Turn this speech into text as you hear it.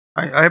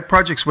I have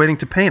projects waiting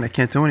to paint. I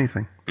can't do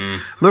anything.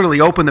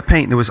 Literally open the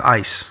paint and there was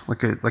ice,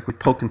 like we're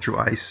poking through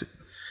ice.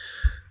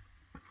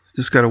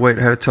 Just got to wait.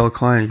 I had to tell a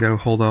client, you got to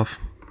hold off.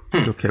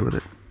 He's okay with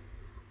it.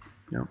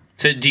 Yep.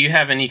 So do you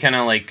have any kind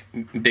of like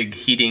big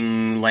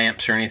heating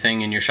lamps or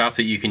anything in your shop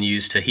that you can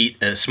use to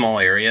heat a small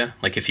area?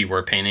 Like if you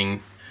were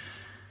painting?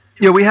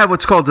 Yeah, we have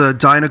what's called the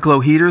Dynaglow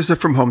heaters. They're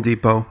from Home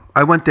Depot.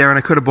 I went there and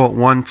I could have bought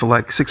one for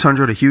like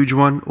 $600, a huge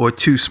one, or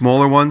two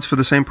smaller ones for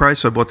the same price.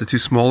 So I bought the two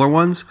smaller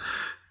ones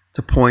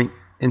to point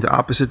into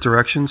opposite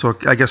directions, or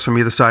I guess from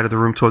either side of the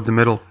room toward the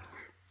middle.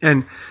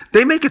 And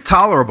they make it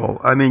tolerable.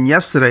 I mean,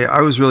 yesterday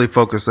I was really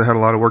focused. I had a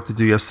lot of work to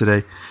do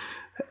yesterday,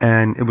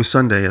 and it was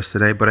Sunday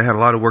yesterday, but I had a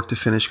lot of work to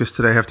finish because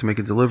today I have to make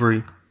a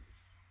delivery.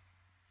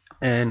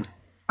 And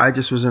I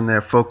just was in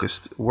there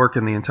focused,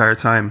 working the entire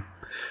time.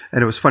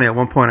 And it was funny. At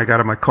one point I got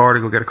in my car to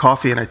go get a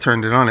coffee and I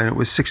turned it on and it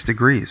was 6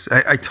 degrees.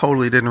 I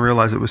totally didn't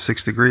realize it was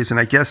 6 degrees. And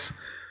I guess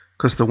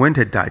because the wind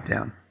had died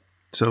down.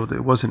 So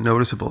it wasn't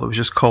noticeable. It was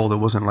just cold. It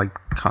wasn't like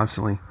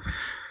constantly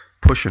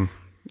pushing.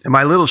 And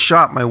my little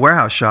shop, my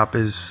warehouse shop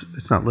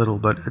it's not little,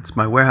 but it's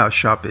my warehouse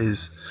shop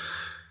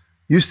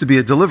used to be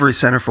a delivery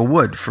center for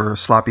wood for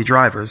sloppy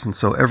drivers. And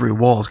so every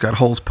wall's got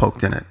holes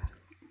poked in it.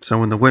 So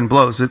when the wind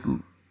blows,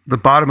 the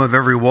bottom of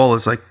every wall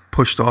is like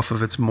pushed off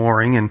of its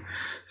mooring. And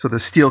so the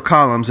steel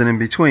columns, and in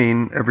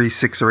between every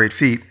 6 or 8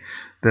 feet,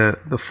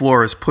 the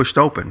floor is pushed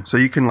open. So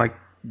you can like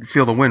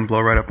feel the wind blow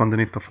right up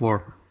underneath the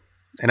floor.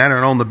 And I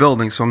don't own the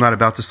building, so I'm not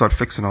about to start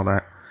fixing all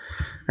that.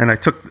 And I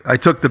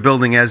took the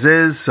building as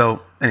is.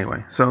 So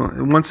anyway, so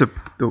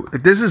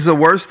if this is the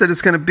worst that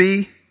it's going to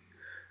be,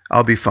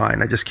 I'll be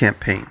fine. I just can't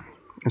paint.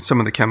 And some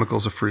of the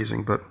chemicals are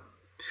freezing. But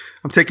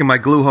I'm taking my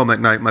glue home at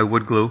night, my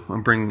wood glue.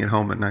 I'm bringing it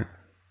home at night.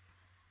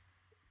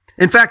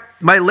 In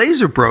fact, my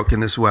laser broke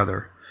in this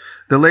weather.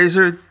 The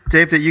laser,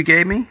 Dave, that you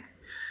gave me,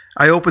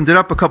 I opened it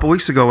up a couple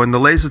weeks ago and the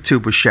laser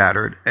tube was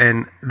shattered.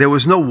 And there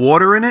was no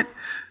water in it.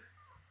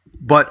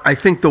 But I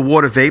think the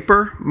water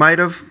vapor might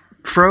have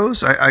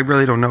froze. I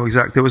really don't know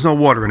exactly. There was no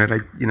water in it.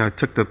 I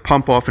took the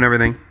pump off and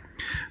everything.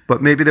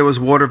 But maybe there was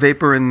water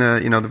vapor in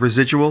the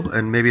residual,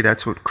 and maybe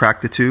that's what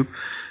cracked the tube.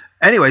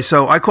 Anyway,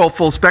 so I called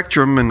Full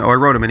Spectrum, and I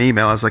wrote them an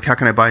email. I was like, how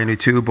can I buy a new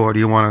tube, or do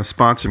you want to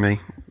sponsor me?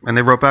 And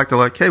they wrote back, they're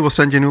like, hey, we'll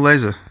send you a new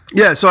laser.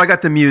 Yeah, so I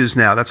got the Muse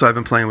now. That's why I've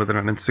been playing with it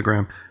on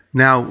Instagram.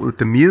 Now, with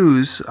the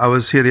Muse, I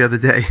was here the other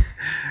day.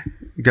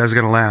 You guys are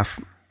going to laugh.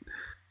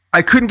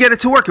 I couldn't get it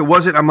to work. It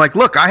wasn't. I'm like,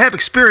 look, I have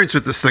experience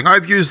with this thing.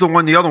 I've used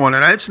the other one,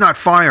 and it's not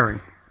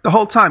firing. The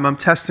whole time I'm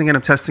testing it,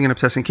 I'm testing it, I'm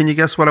testing. Can you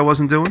guess what I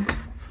wasn't doing?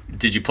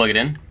 Did you plug it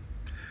in?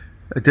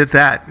 I did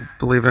that,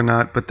 believe it or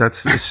not, but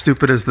that's as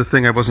stupid as the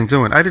thing I wasn't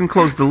doing. I didn't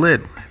close the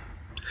lid.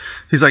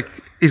 He's like,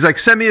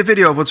 send me a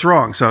video of what's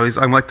wrong. So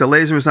I'm like, the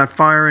laser is not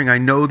firing. I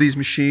know these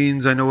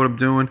machines. I know what I'm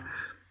doing.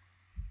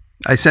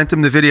 I sent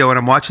him the video, and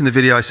I'm watching the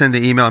video. I send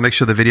the email. I make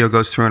sure the video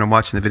goes through, and I'm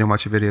watching the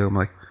video. I'm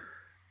like,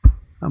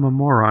 I'm a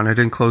moron. I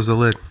didn't close the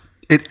lid.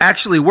 It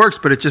actually works,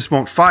 but it just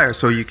won't fire.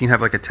 So you can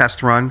have like a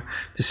test run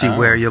to see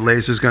where your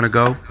laser's going to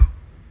go.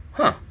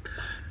 Huh.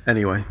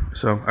 Anyway,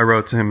 so I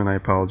wrote to him and I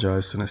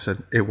apologized and I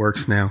said, it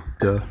works now.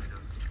 Duh.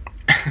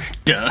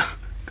 Duh.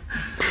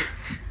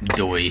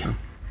 Doy.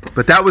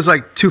 But that was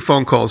like 2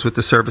 phone calls with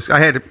the service. I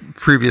had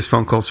previous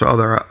phone calls for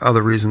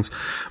other reasons,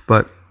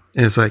 but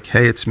it's like,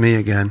 hey, it's me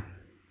again.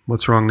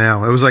 What's wrong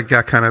now? It was like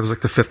that kind of, it was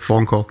like the 5th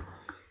phone call.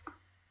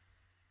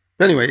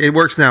 Anyway, it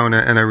works now, and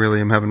I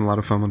really am having a lot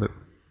of fun with it.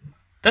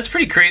 That's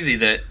pretty crazy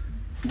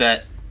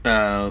that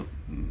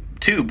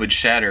tube would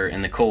shatter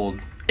in the cold.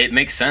 It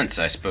makes sense,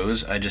 I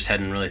suppose. I just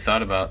hadn't really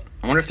thought about.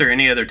 I wonder if there are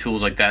any other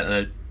tools like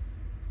that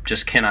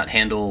just cannot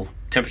handle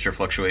temperature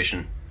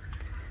fluctuation.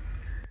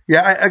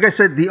 Yeah, like I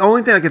said, the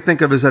only thing I could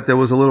think of is that there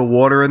was a little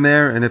water in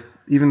there, and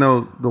even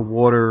though the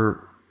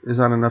water is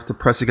not enough to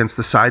press against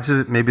the sides of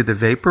it, maybe the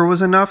vapor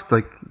was enough,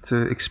 like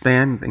to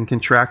expand and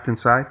contract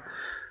inside.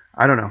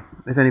 I don't know.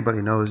 If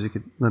anybody knows, you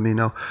could let me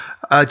know.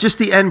 Just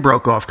the end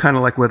broke off, kind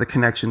of like where the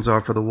connections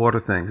are for the water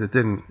things. It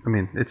didn't. I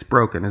mean, it's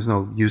broken. There's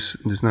no use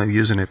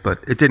in it, but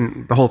it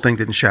didn't. The whole thing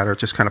didn't shatter. It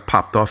just kind of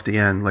popped off the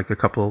end, like a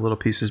couple of little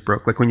pieces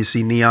broke. Like when you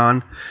see neon,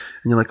 and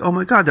you're like, "Oh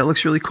my god, that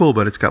looks really cool,"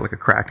 but it's got like a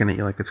crack in it.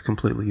 You're like, it's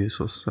completely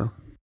useless. So,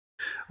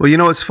 well, you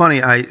know what's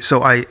funny? I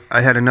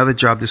had another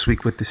job this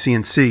week with the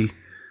CNC,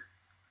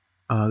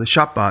 the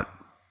shop bot.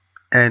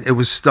 And it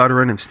was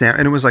stuttering and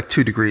stammering, and it was like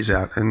 2 degrees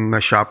out. And my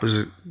shop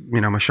was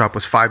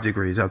 5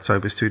 degrees.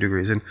 Outside was 2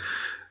 degrees. And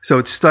so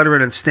it's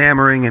stuttering and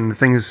stammering. And the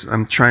thing is,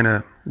 I'm trying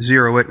to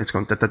zero it, and it's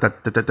going da da da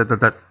da da da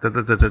da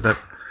da da da da.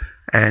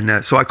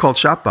 And so I called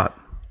ShopBot.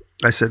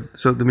 I said,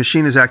 so the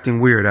machine is acting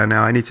weird.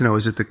 Now I need to know,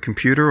 is it the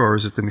computer or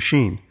is it the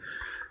machine?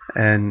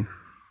 And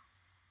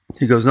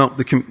he goes, no,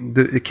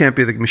 it can't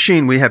be the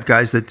machine. We have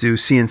guys that do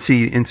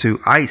CNC into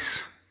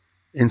ice.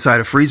 Inside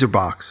a freezer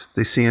box,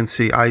 they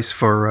CNC ice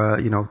for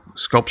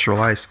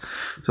sculptural ice.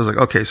 So I was like,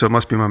 okay, so it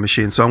must be my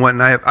machine. So I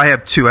went and I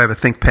have 2. I have a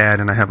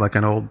ThinkPad and I have like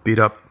an old beat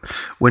up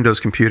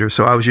Windows computer.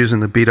 So I was using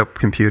the beat up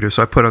computer.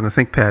 So I put on the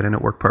ThinkPad and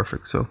it worked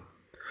perfect. So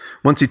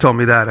once he told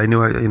me that, I knew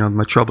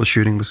my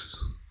troubleshooting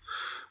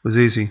was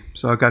easy.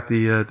 So I got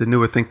the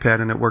newer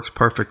ThinkPad, and it works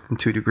perfect in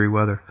 2-degree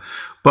weather.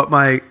 But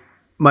my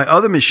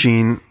other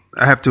machine,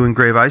 I have to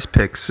engrave ice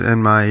picks,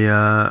 and my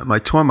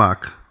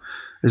Tormach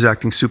is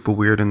acting super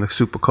weird and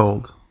super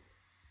cold.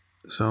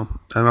 So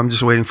I'm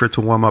just waiting for it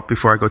to warm up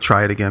before I go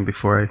try it again,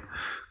 before I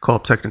call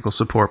up technical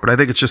support. But I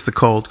think it's just the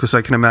cold, because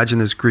I can imagine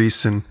there's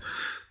grease and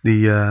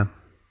the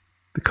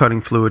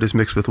cutting fluid is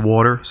mixed with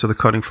water, so the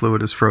cutting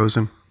fluid is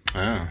frozen.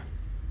 Oh.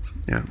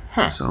 Yeah.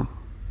 Huh. So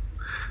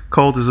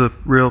cold is a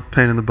real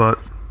pain in the butt.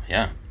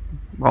 Yeah.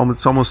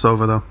 It's almost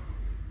over, though.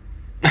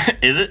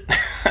 Is it?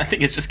 I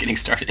think it's just getting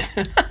started.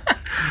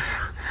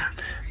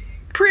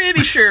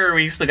 Pretty sure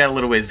we still got a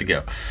little ways to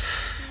go.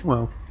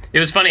 Well, it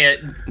was funny,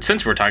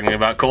 since we're talking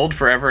about cold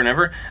forever and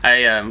ever,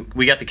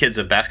 we got the kids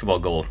a basketball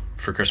goal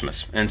for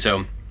Christmas. And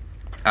so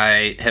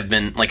I have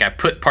been, I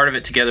put part of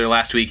it together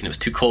last week, and it was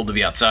too cold to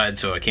be outside,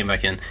 so I came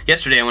back in.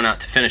 Yesterday I went out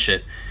to finish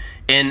it,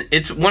 and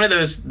it's one of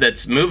those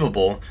that's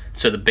movable,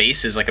 so the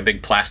base is like a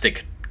big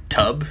plastic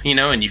tub,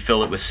 and you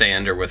fill it with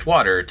sand or with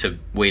water to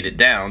weight it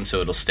down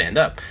so it'll stand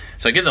up.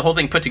 So I get the whole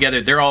thing put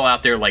together. They're all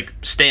out there,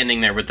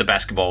 standing there with the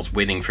basketballs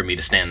waiting for me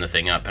to stand the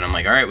thing up. And I'm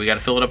like, all right, we got to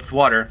fill it up with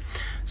water.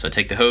 So I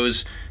take the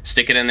hose,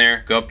 stick it in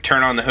there, go up,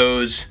 turn on the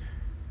hose,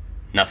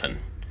 nothing.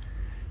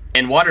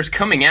 And water's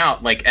coming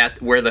out,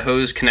 at where the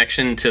hose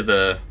connection to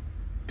the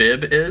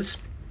bib is.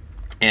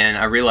 And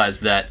I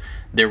realized that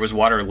there was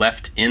water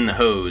left in the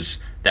hose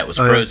that was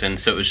frozen.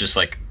 So it was just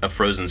like a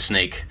frozen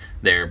snake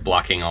there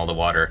blocking all the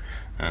water.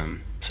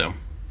 So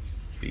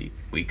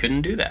we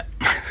couldn't do that,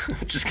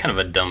 which is kind of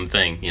a dumb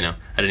thing, I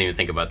didn't even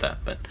think about that,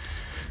 but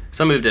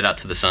so I moved it out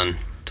to the sun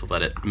to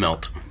let it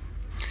melt.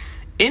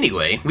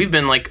 Anyway, we've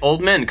been like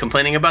old men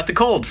complaining about the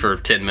cold for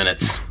 10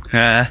 minutes.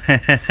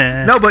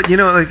 No, but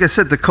like I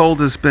said, the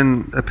cold has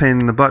been a pain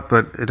in the butt,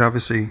 but it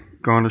obviously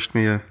garnished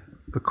me a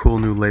cool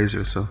new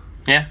laser. So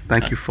yeah,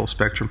 thank you, Full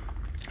Spectrum.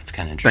 That's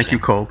kind of interesting. Thank you,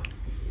 cold.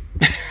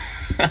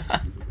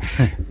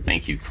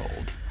 Thank you,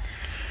 cold.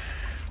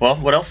 Well,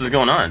 what else is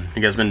going on?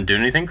 You guys been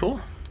doing anything cool?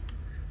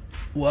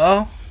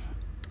 Well,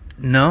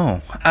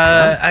 no.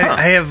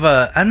 I have.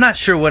 I'm not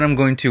sure what I'm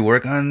going to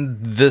work on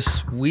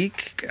this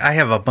week. I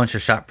have a bunch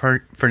of shop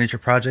furniture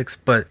projects,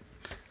 but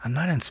I'm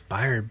not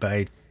inspired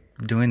by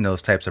doing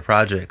those types of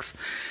projects.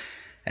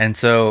 And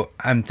so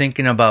I'm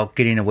thinking about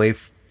getting away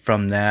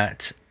from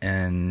that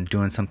and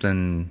doing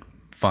something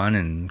fun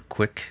and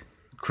quick,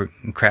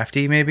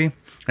 crafty, maybe.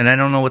 And I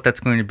don't know what that's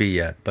going to be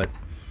yet, but.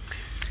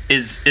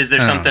 Is there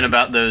something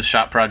about those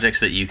shop projects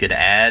that you could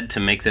add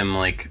to make them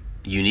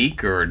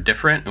unique or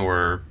different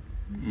or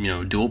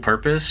dual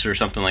purpose or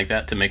something like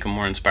that to make them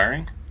more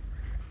inspiring?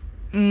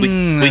 We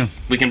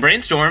can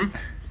brainstorm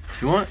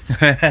if you want.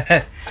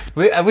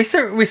 we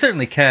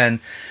certainly can.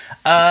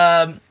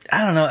 I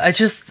don't know.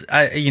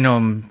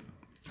 I'm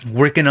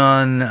working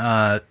on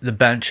the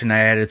bench, and I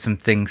added some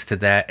things to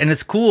that, and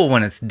it's cool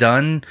when it's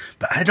done.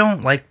 But I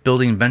don't like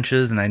building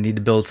benches, and I need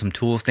to build some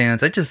tool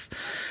stands.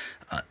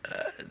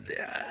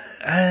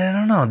 I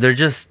don't know. It's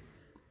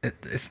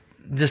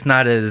just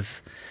not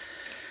as,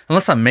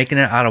 unless I'm making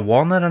it out of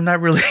walnut, I'm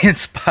not really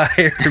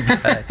inspired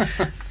by.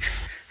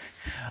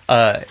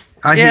 I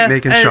hate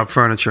making shop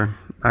furniture.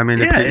 I mean,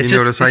 if you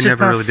notice, I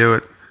never really do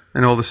it.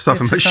 And all the stuff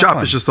in my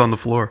shop is just on the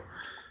floor.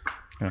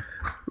 Yeah.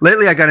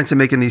 Lately, I got into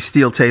making these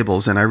steel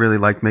tables, and I really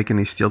like making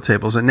these steel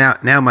tables. And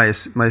now my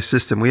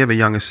assistant, we have a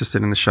young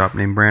assistant in the shop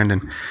named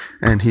Brandon,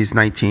 and he's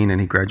 19,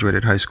 and he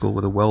graduated high school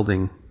with a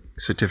welding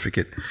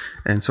certificate.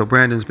 And so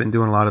Brandon's been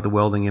doing a lot of the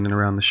welding in and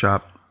around the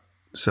shop.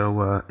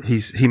 So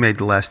he made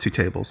the last 2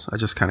 tables. I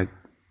just kind of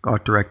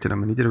art directed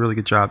him, and he did a really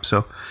good job.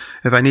 So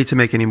if I need to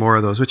make any more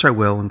of those, which I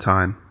will in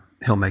time,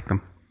 he'll make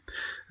them.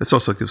 This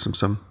also gives him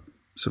some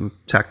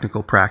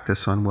technical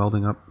practice on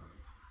welding up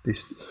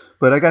these.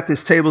 But I got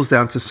these tables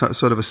down to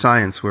sort of a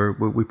science where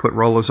we put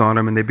rollers on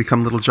them, and they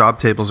become little job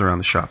tables around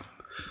the shop.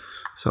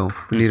 So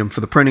we need them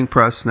for the printing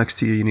press. Next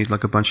to you need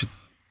a bunch of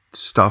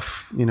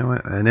stuff,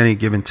 and any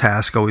given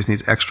task always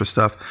needs extra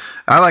stuff.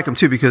 I like them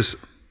too because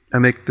I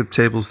make the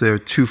tables there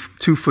 2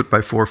 foot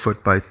by 4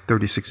 foot by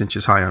 36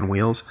 inches high on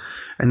wheels,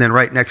 and then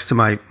right next to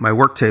my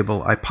work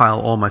table I pile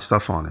all my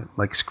stuff on it,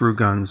 like screw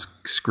guns,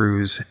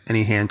 screws,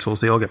 any hand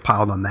tools. They all get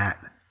piled on that,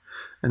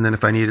 and then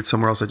if I need it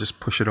somewhere else I just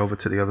push it over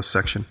to the other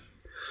section,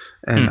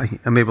 and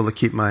I'm able to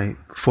keep my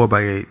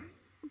 4x8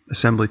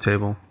 assembly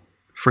table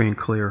free and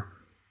clear.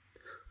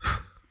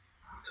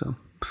 So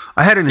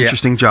I had an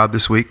interesting job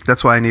this week.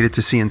 That's why I needed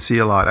to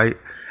CNC a lot.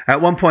 At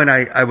one point,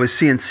 I was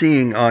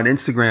CNCing on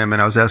Instagram,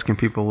 and I was asking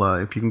people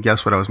if you can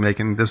guess what I was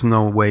making. There's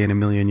no way in a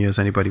million years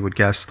anybody would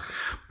guess.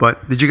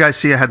 But did you guys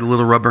see I had the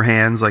little rubber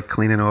hands,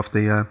 cleaning off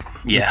the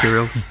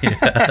material?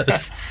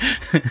 Yes.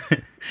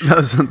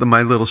 Those are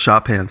my little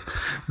shop hands.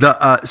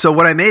 So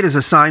what I made is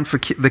a sign for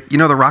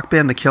the rock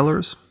band The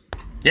Killers.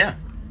 Yeah.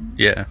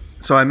 Yeah.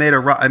 So I made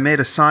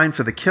a sign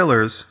for The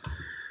Killers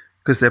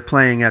because they're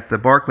playing at the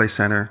Barclays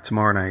Center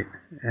tomorrow night,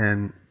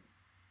 and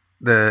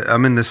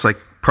I'm in this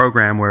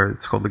program where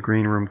it's called the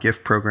Green Room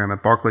Gift Program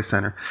at Barclays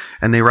Center,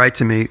 and they write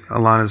to me.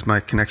 Alana's my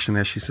connection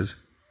there. She says,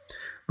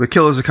 the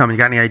killers are coming. You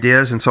got any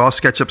ideas? And so I'll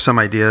sketch up some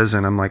ideas,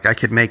 and I'm like, I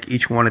could make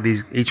each one of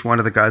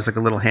the guys like a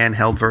little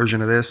handheld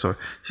version of this. Or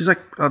she's like,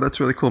 oh, that's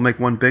really cool. Make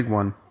one big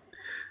one.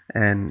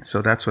 And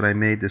so that's what I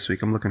made this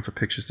week. I'm looking for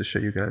pictures to show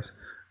you guys.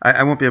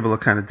 I won't be able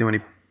to kind of do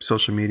any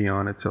social media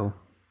on it till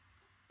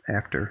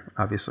after,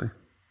 obviously.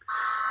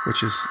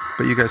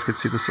 But you guys could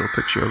see this little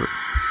picture of it.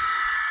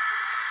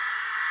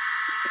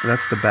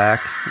 That's the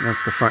back, and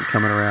that's the front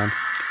coming around.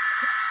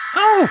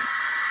 Oh,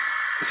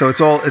 so it's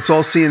all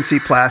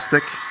CNC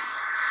plastic.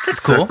 That's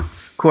cool.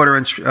 1/4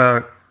 inch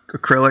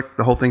acrylic.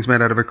 The whole thing's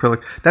made out of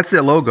acrylic. That's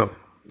their logo.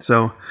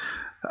 So,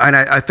 and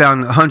I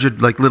found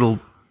 100 like little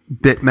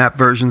bitmap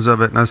versions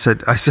of it, and I said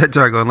to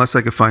her, I go, unless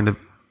I could find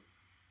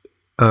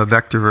a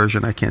vector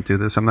version, I can't do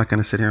this. I'm not going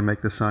to sit here and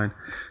make this sign.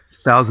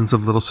 It's thousands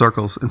of little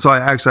circles, and so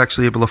I was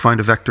actually able to find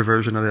a vector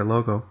version of their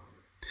logo,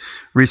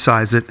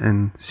 resize it,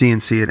 and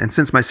CNC it. And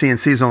since my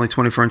CNC is only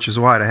 24 inches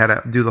wide, I had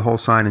to do the whole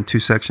sign in 2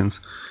 sections.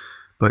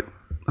 But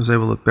I was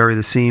able to bury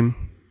the seam,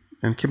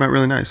 and it came out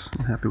really nice.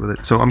 I'm happy with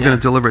it. So I'm going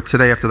to deliver it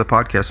today after the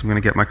podcast. I'm going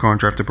to get my car and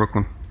drive to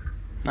Brooklyn.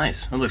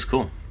 Nice. That looks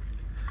cool.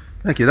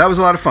 Thank you. That was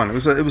a lot of fun. It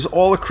was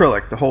all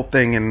acrylic, the whole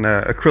thing, and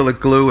acrylic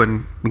glue,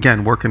 and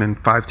again, working in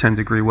 5-10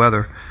 degree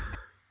weather.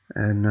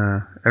 And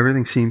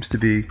everything seems to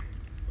be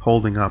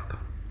holding up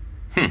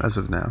as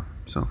of now.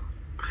 So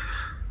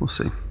we'll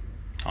see.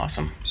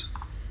 Awesome.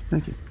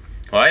 Thank you.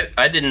 Well,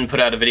 I didn't put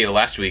out a video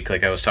last week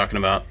like I was talking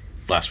about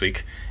last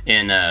week.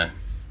 And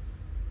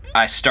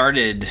I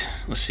started,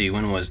 let's see,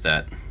 when was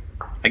that?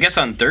 I guess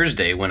on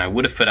Thursday when I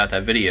would have put out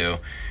that video,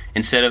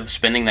 instead of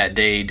spending that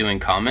day doing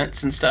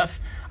comments and stuff,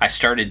 I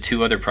started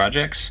 2 other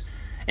projects.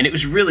 And it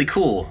was really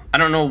cool. I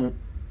don't know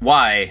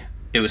why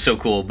it was so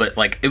cool, but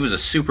like it was a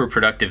super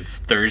productive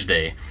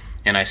Thursday.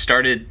 And I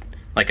started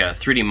like a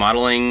 3D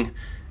modeling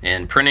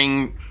and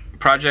printing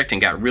project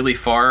and got really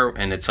far,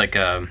 and it's like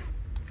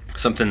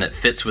something that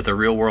fits with a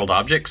real world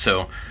object,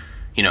 so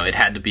it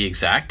had to be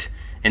exact.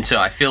 And so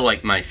I feel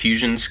like my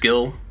fusion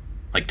skill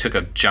like took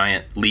a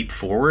giant leap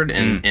forward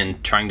in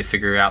trying to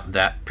figure out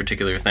that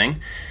particular thing.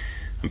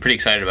 I'm pretty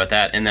excited about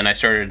that. And then I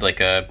started like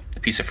a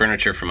piece of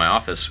furniture for my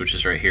office, which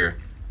is right here,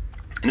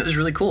 and it was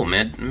really cool,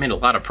 man. I made a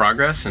lot of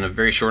progress in a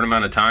very short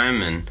amount of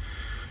time. And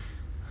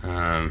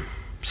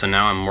so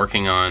now I'm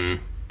working on,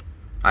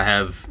 I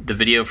have the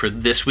video for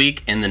this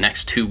week, and the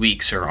next 2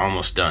 weeks are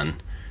almost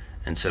done.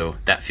 And so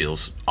that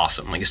feels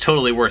awesome. Like it's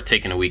totally worth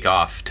taking a week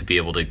off to be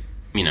able to,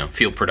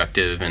 feel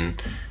productive and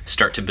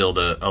start to build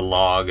a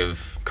log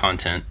of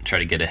content, try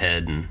to get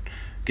ahead and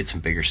get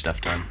some bigger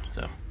stuff done.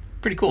 So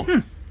pretty cool.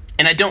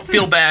 And I don't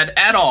feel bad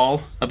at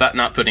all about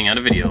not putting out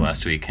a video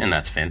last week, and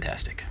that's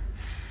fantastic.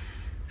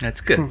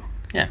 That's good.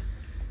 Yeah.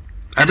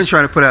 I've been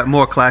trying to put out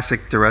more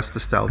classic Diresta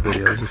style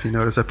videos. If you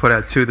notice, I put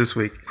out 2 this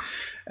week.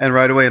 And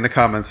right away in the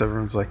comments,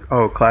 everyone's like,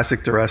 oh,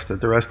 classic Diresta.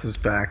 Diresta's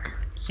back.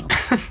 So.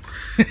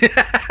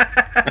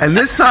 And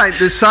this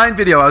sign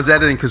video I was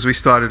editing because we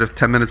started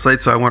 10 minutes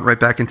late, so I went right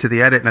back into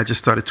the edit, and I just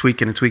started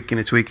tweaking and tweaking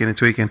and tweaking and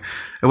tweaking.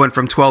 It went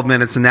from 12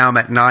 minutes, and now I'm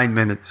at 9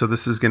 minutes. So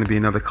this is going to be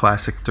another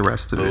classic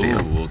Diresta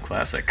video. Ooh,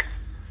 classic.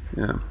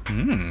 Yeah.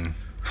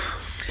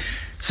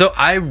 So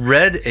I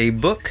read a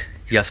book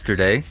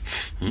yesterday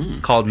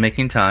called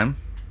Making Time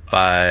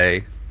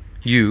by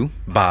you,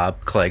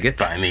 Bob Clagett.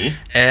 By me.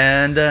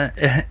 And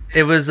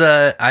it was,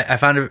 I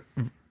found it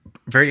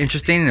very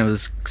interesting. It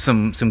was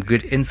some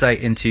good insight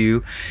into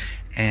you.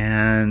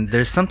 And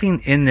there's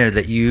something in there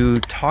that you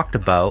talked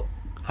about,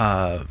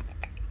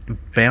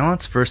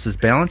 balance versus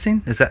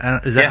balancing. Is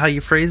that how you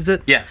phrased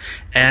it? Yeah.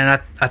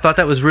 And I thought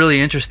that was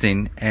really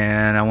interesting,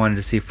 and I wanted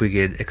to see if we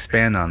could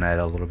expand on that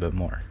a little bit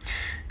more.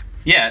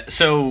 Yeah,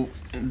 so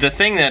the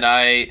thing that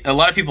a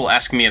lot of people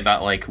ask me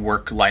about like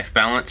work-life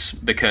balance,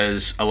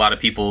 because a lot of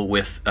people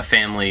with a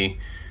family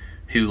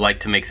who like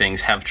to make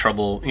things have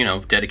trouble,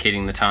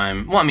 dedicating the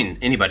time. Well, I mean,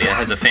 anybody that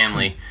has a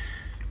family,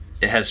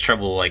 it has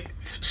trouble like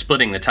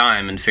splitting the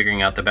time and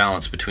figuring out the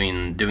balance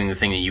between doing the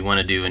thing that you want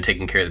to do and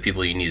taking care of the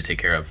people you need to take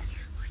care of.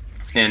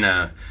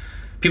 And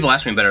people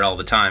ask me about it all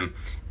the time.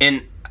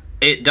 And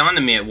it dawned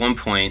on me at one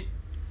point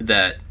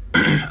that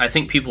I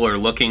think people are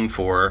looking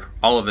for,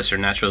 all of us are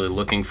naturally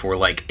looking for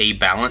like a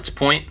balance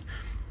point.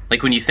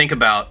 Like when you think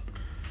about,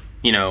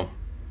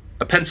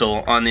 a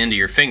pencil on the end of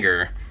your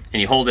finger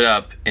and you hold it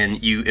up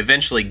and you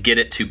eventually get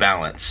it to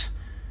balance.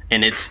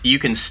 And you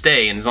can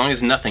stay, and as long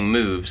as nothing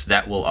moves,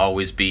 that will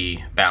always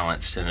be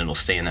balanced and it'll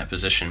stay in that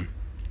position.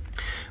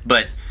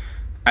 But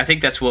I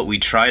think that's what we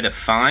try to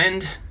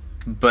find,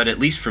 but at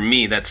least for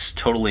me, that's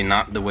totally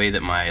not the way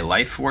that my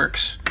life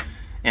works.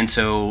 And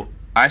so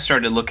I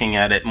started looking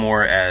at it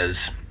more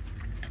as,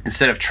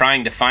 instead of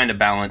trying to find a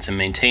balance and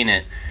maintain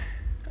it,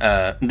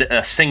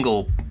 a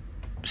single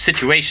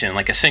situation,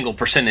 like a single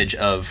percentage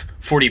of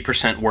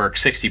 40% work,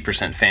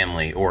 60%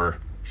 family, or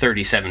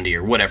 30-70,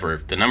 or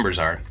whatever the numbers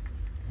are,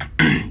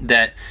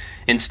 that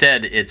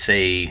instead it's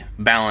a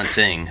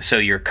balancing. So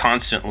you're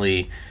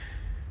constantly,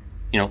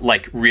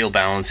 like real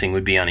balancing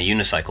would be on a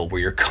unicycle, where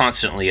you're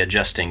constantly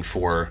adjusting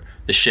for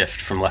the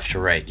shift from left to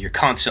right. You're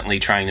constantly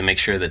trying to make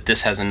sure that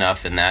this has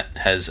enough and that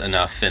has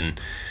enough,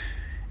 and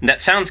that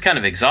sounds kind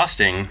of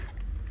exhausting,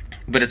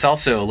 but it's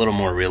also a little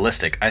more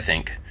realistic, I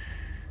think.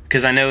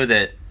 Because I know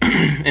that,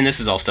 and this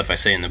is all stuff I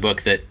say in the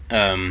book, that,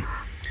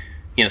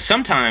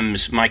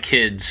 sometimes my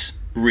kids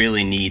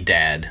really need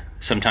dad.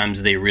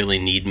 Sometimes they really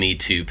need me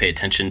to pay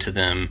attention to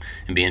them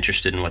and be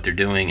interested in what they're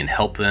doing and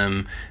help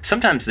them.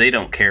 Sometimes they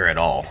don't care at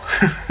all.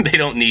 They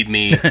don't need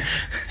me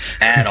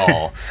at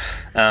all.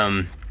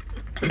 And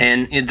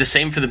the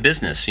same for the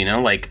business,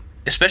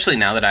 especially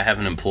now that I have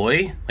an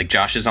employee. Like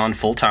Josh is on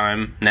full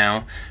time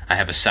now. I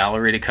have a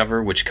salary to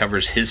cover, which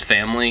covers his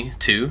family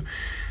too.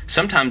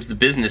 Sometimes the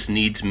business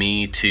needs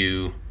me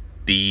to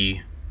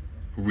be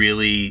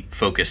really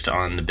focused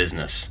on the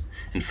business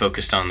and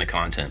focused on the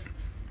content.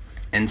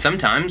 And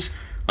sometimes,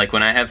 like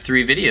when I have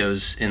 3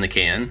 videos in the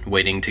can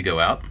waiting to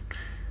go out,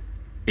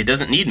 it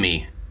doesn't need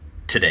me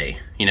today.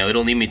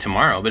 It'll need me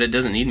tomorrow, but it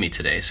doesn't need me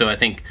today. So I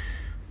think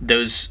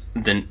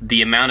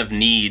the amount of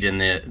need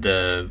and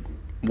the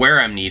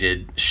where I'm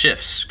needed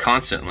shifts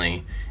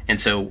constantly. And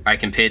so I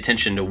can pay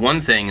attention to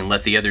one thing and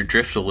let the other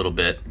drift a little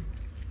bit.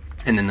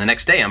 And then the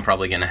next day I'm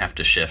probably going to have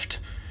to shift,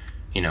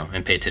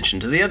 and pay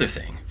attention to the other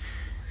thing.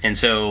 And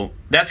so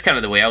that's kind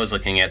of the way I was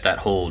looking at that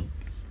whole,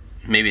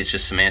 maybe it's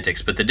just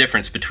semantics, but the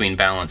difference between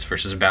balance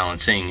versus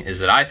balancing is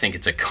that I think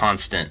it's a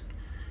constant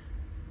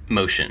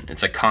motion.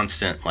 It's a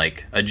constant,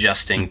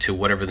 adjusting to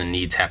whatever the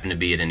needs happen to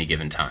be at any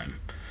given time.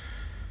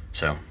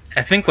 So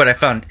I think what I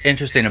found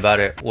interesting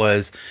about it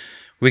was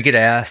we get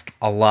asked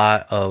a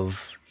lot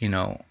of,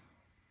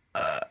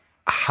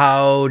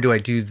 how do I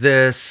do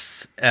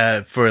this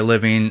for a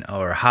living,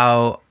 or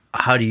how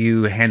do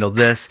you handle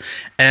this?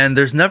 And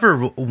there's never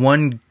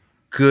one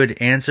good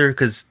answer,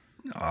 because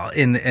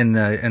in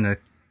the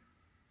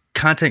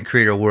content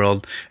creator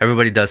world,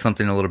 everybody does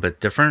something a little bit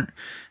different,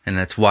 and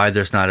that's why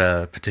there's not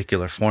a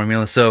particular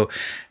formula. So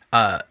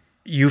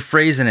you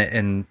phrasing it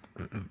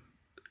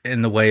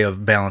in the way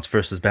of balance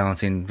versus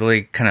balancing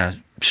really kind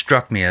of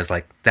struck me as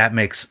that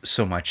makes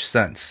so much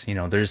sense.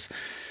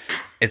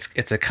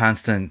 It's a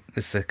constant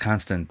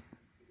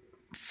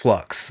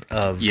flux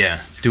of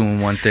doing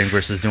one thing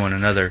versus doing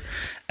another.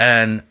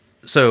 And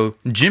so,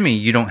 Jimmy,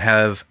 you don't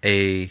have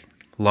a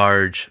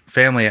large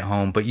family at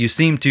home, but you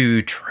seem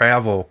to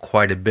travel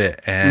quite a bit,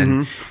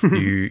 and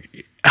you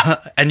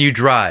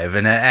drive,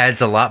 and that adds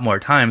a lot more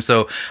time.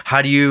 So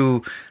how do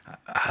you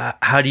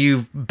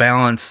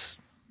balance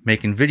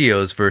making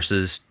videos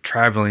versus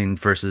traveling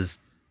versus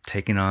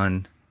taking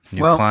on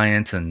new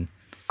clients? And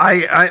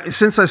I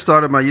since I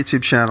started my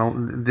YouTube channel,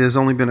 there's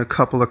only been a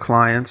couple of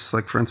clients,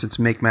 like for instance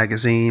Make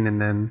Magazine,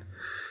 and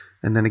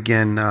then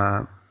again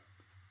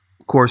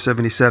Core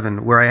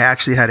 77, where I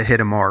actually had to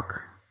hit a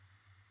mark.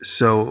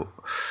 So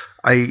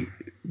I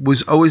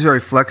was always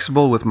very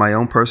flexible with my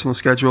own personal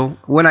schedule.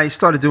 When I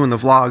started doing the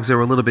vlogs, they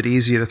were a little bit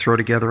easier to throw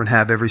together and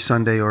have every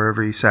Sunday or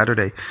every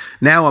Saturday.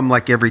 Now I'm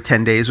like every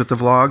 10 days with the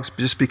vlogs,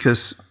 just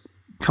because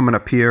coming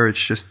up here, it's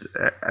just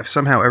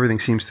somehow everything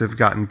seems to have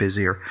gotten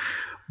busier.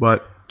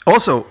 But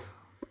also,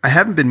 I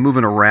haven't been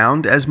moving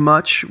around as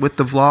much with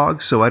the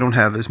vlogs, so I don't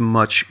have as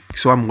much.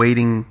 So I'm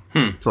waiting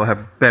till I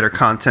have better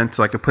content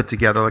so I could put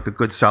together like a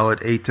good solid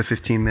 8 to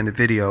 15 minute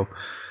video.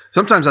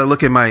 Sometimes I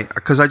look at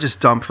because I just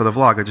dump for the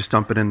vlog. I just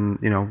dump it in,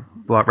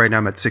 right now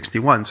I'm at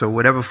 61. So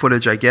whatever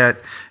footage I get,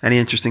 any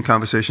interesting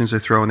conversations I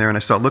throw in there, and I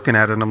start looking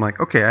at it, and I'm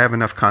like, okay, I have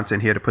enough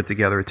content here to put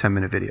together a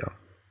 10-minute video.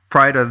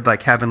 Prior to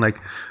having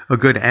a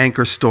good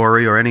anchor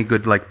story or any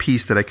good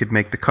piece that I could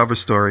make the cover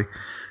story,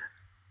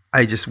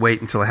 I just wait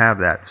until I have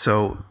that.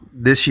 So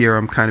this year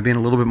I'm kind of being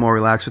a little bit more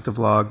relaxed with the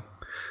vlog.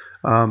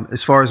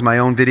 As far as my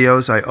own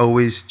videos, I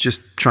always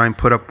just try and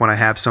put up when I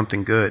have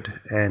something good.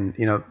 And,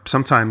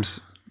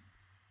 sometimes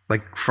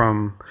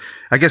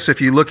I guess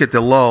if you look at the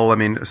lull,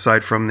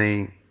 aside from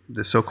the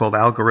so-called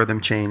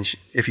algorithm change,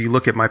 if you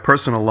look at my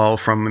personal lull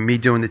from me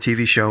doing the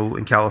TV show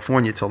in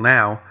California till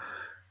now,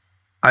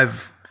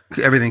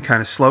 everything kind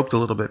of sloped a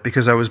little bit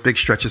because I was big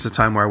stretches of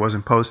time where I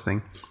wasn't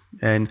posting.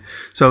 And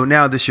so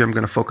now this year I'm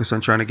going to focus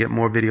on trying to get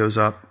more videos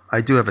up.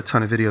 I do have a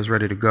ton of videos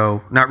ready to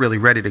go. Not really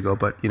ready to go,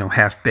 but,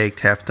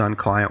 half-baked, half-done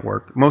client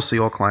work. Mostly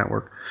all client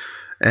work.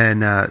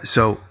 And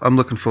so I'm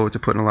looking forward to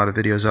putting a lot of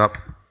videos up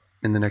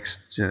in the next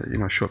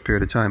short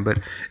period of time. But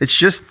it's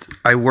just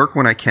I work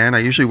when I can. I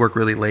usually work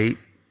really late.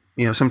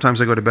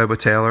 Sometimes I go to bed with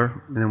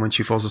Taylor, and then when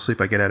she falls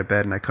asleep, I get out of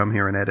bed and I come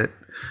here and edit.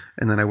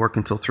 And then I work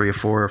until 3 or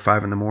 4 or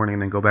 5 in the morning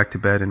and then go back to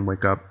bed and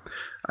wake up.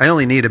 I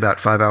only need about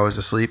 5 hours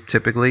of sleep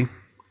typically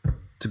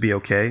to be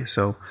okay.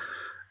 So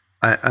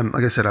I'm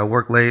like I said, I'll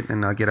work late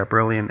and I'll get up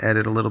early and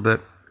edit a little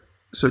bit.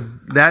 So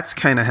that's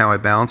kind of how I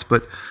balance.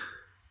 But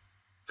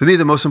for me,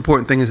 the most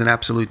important thing is an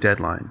absolute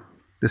deadline.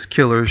 This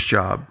killer's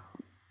job.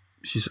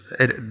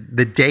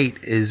 The date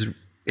is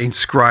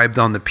inscribed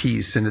on the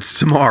piece, and it's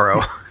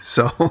tomorrow.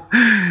 So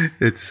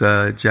it's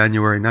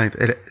January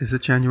 9th. Is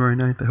it January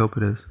 9th? I hope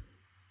it is.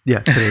 Yeah,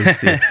 today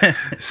is. Yeah.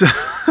 So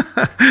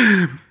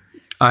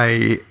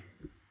I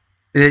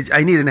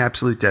need an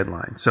absolute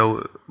deadline.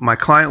 So my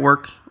client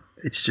work,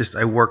 it's just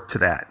I work to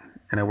that,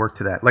 and I work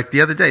to that. Like the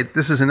other day,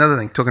 this is another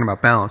thing, talking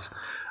about balance.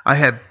 I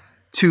had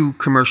 2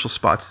 commercial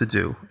spots to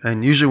do.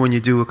 And usually when you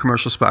do a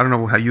commercial spot, I don't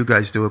know how you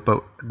guys do it,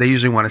 but they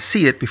usually want to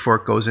see it before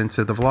it goes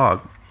into the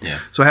vlog. Yeah.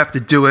 So I have to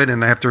do it,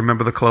 and I have to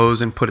remember the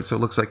clothes and put it so it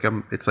looks like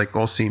it's like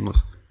all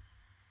seamless.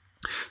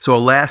 So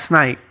last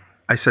night,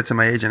 I said to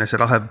my agent, I said,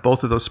 I'll have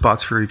both of those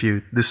spots for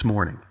review this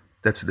morning.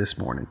 That's this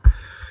morning.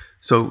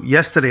 So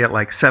yesterday at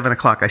like 7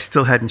 o'clock, I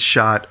still hadn't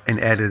shot and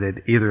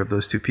edited either of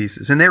those 2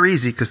 pieces. And they're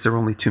easy because they're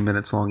only 2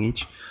 minutes long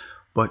each.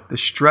 But the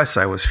stress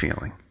I was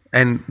feeling,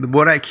 and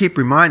what I keep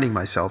reminding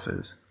myself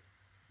is,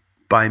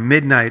 by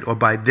midnight or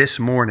by this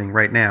morning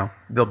right now,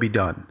 they'll be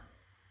done.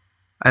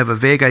 I have a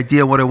vague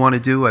idea what I want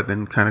to do. I've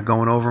been kind of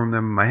going over them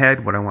in my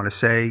head, what I want to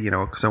say,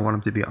 because I want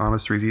them to be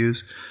honest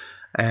reviews.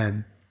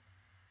 And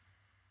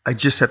I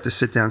just have to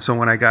sit down. So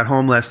when I got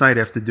home last night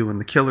after doing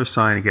the killer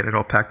sign and get it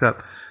all packed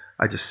up,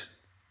 I just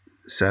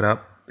set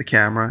up the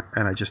camera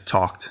and I just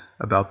talked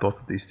about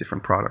both of these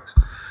different products.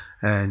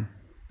 And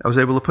I was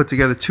able to put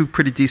together 2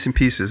 pretty decent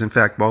pieces. In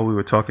fact, while we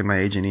were talking, my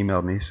agent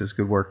emailed me. He says,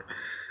 good work.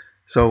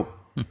 So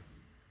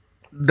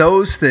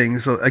those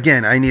things,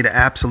 again, I need an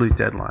absolute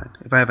deadline.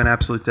 If I have an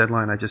absolute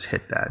deadline, I just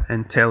hit that.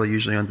 And Taylor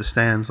usually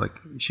understands. Like,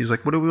 she's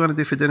like, what do we want to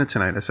do for dinner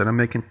tonight? I said, I'm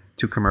making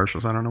 2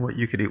 commercials. I don't know what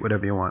you could eat,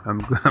 whatever you want.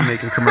 I'm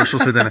making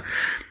commercials for dinner.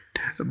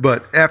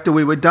 But after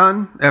we were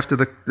done, after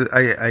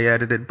I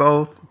edited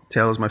both.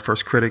 Taylor's my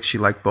first critic. She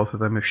liked both of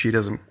them. If she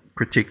doesn't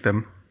critique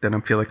them, then I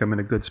feel like I'm in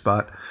a good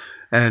spot.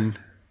 And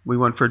we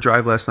went for a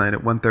drive last night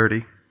at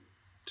 1:30,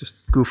 just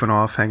goofing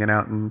off, hanging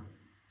out in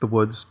the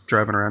woods,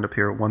 driving around up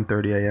here at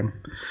 1:30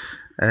 a.m.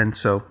 And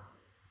so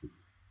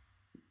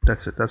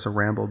that's it. That's a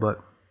ramble,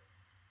 but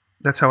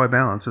that's how I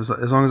balance. As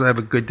long as I have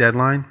a good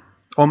deadline,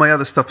 all my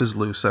other stuff is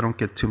loose. I don't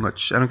get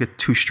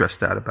too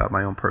stressed out about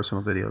my own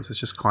personal videos. It's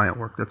just client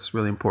work. That's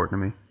really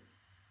important to me.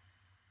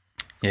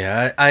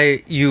 Yeah,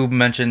 you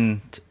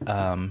mentioned,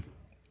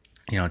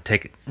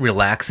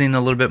 relaxing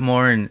a little bit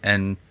more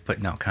and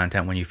putting out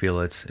content when you feel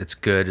it's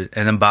good.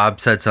 And then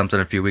Bob said something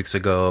a few weeks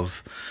ago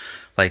of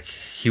like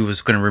he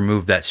was going to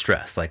remove that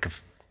stress. Like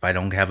if I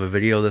don't have a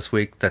video this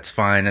week, that's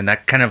fine. And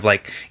that kind of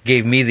like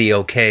gave me the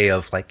okay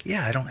of like,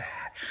 yeah, I don't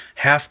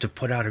have to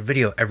put out a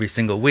video every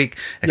single week.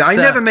 Yeah, I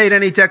never made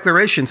any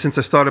declaration since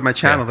I started my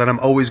channel that I'm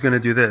always going to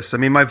do this. I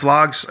mean, my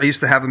vlogs, I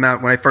used to have them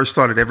out when I first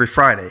started every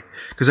Friday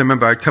because I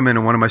remember I'd come in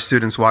and one of my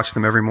students watched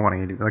them every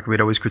morning. And like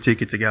we'd always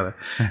critique it together.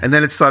 And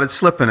then it started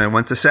slipping and it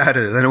went to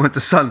Saturday, then it went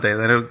to Sunday,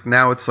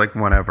 now it's like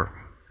whatever.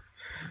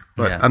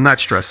 But I'm not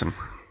stressing.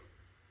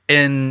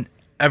 In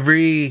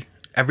every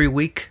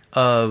week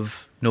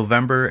of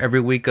November, every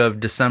week of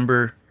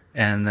December,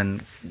 and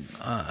then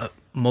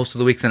most of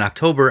the weeks in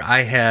October,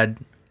 I had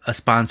a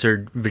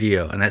sponsored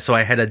video, and so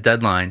I had a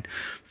deadline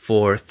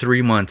for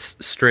 3 months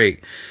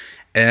straight,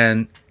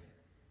 and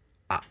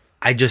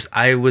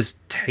I was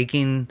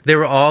taking, they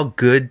were all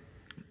good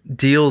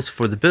deals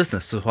for the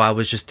business, so I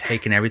was just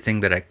taking everything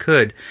that I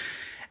could,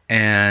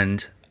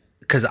 and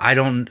because I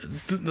don't,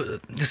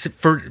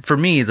 for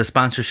me, the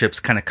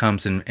sponsorships kind of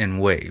comes in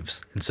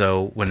waves, and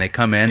so when they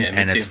come in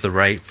and it's the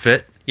right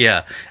fit,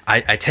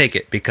 I take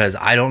it because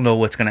I don't know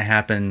what's going to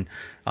happen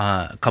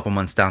a couple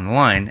months down the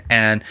line,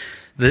 and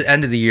the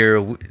end of the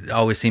year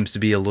always seems to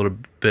be a little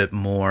bit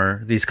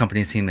more. These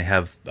companies seem to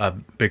have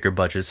bigger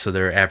budgets, so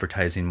they're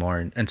advertising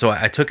more. And so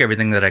I took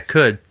everything that I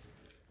could,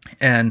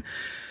 and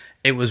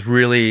it was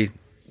really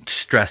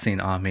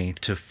stressing on me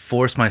to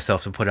force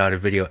myself to put out a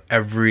video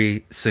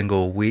every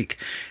single week.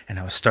 And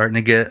I was starting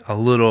to get a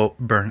little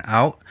burnt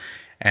out.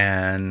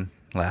 And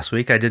last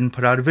week I didn't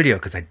put out a video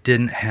because I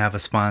didn't have a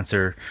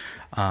sponsor,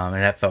 and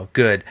that felt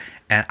good.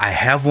 And I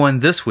have one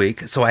this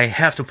week, so I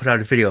have to put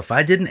out a video. If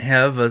I didn't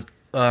have a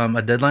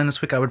deadline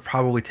this week, I would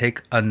probably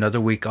take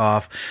another week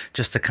off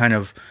just to kind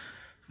of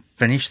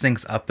finish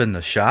things up in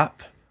the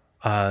shop,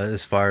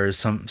 as far as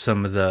some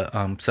of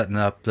the setting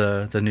up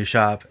the new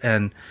shop.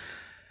 And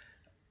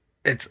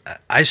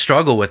I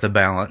struggle with the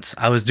balance.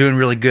 I was doing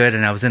really good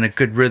and I was in a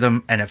good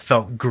rhythm and it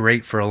felt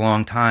great for a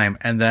long time,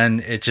 and then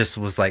it just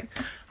was like,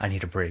 I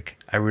need a break.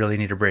 I really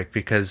need a break,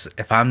 because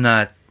if I'm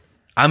not,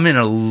 I'm in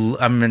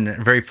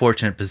a very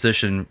fortunate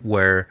position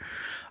where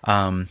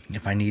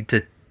if I need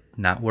to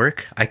not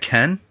work, I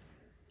can.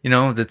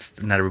 That's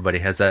not everybody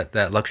has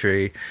that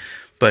luxury,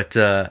 but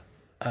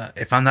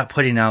if I'm not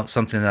putting out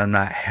something that I'm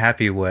not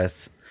happy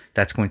with,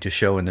 that's going to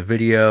show in the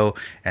video,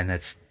 and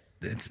it's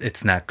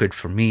not good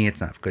for me.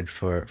 It's not good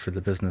for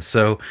the business.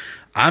 So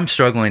I'm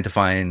struggling to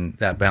find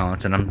that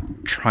balance, and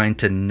I'm trying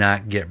to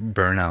not get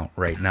burnout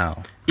right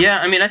now. Yeah,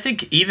 I mean, I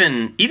think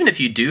even if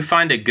you do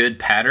find a good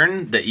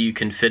pattern that you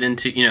can fit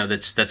into,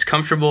 that's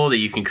comfortable, that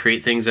you can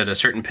create things at a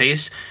certain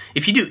pace,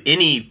 if you do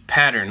any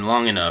pattern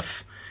long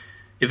enough,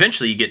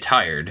 eventually you get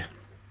tired.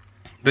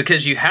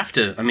 Because you have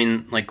to,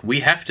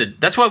 we have to,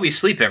 that's why we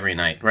sleep every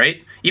night,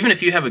 right? Even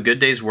if you have a good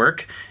day's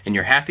work and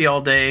you're happy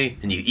all day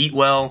and you eat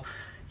well,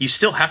 you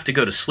still have to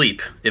go to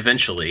sleep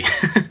eventually.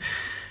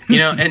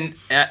 And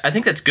I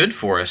think that's good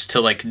for us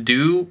to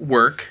do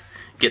work,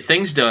 get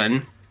things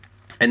done,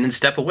 and then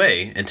step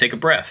away and take a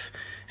breath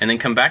and then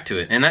come back to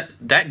it. And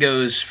that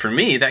goes, for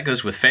me, that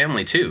goes with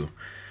family too.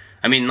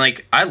 I mean,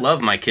 like, I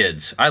love my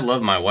kids. I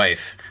love my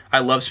wife. I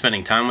love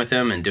spending time with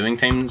them and doing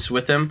things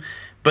with them.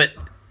 But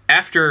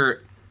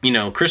after,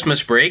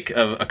 Christmas break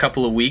of a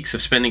couple of weeks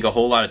of spending a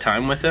whole lot of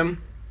time with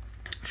them,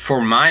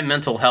 for my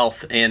mental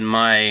health and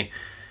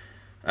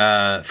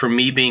for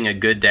me being a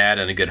good dad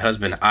and a good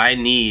husband, I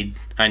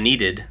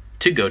needed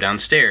to go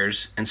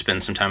downstairs and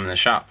spend some time in the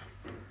shop.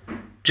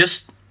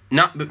 Just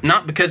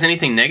not because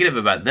anything negative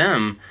about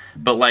them,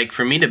 but like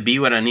for me to be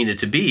what I needed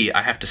to be,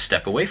 I have to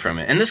step away from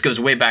it. And this goes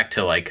way back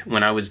to like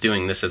when I was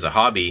doing this as a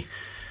hobby,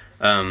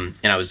 and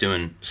I was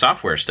doing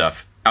software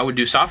stuff. I would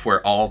do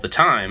software all the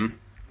time,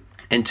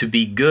 and to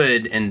be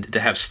good and to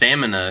have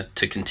stamina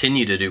to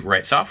continue to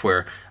write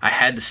software, I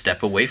had to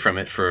step away from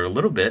it for a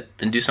little bit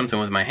and do something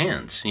with my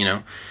hands,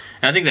 And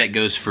I think that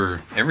goes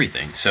for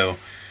everything. So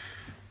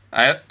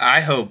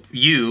I hope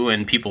you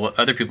and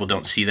other people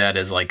don't see that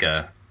as like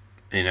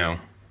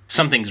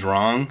something's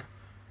wrong.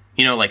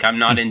 Like I'm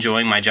not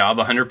enjoying my job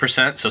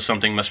 100%, so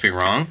something must be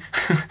wrong.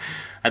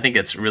 I think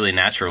it's really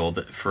natural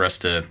for us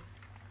to,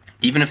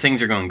 even if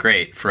things are going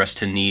great, for us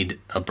to need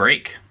a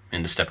break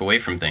and to step away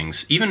from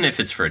things, even if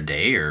it's for a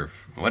day or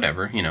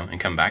whatever, and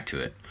come back to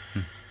it.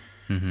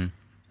 Mm-hmm.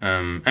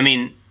 I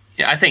mean,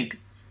 I think,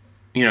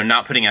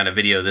 not putting out a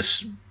video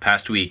this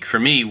past week for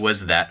me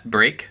was that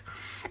break,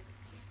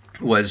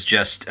 was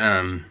just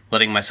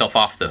letting myself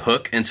off the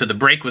hook. And so the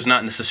break was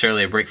not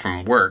necessarily a break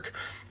from work,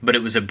 but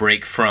it was a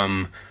break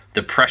from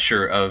the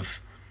pressure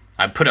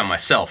I put on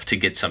myself to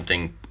get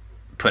something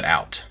put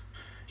out,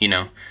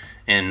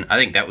 And I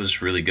think that was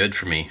really good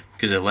for me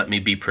because it let me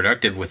be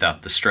productive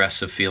without the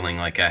stress of feeling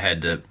like I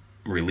had to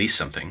release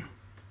something.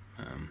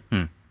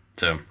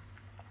 So,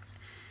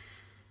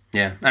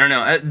 yeah, I don't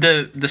know.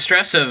 The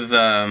stress of,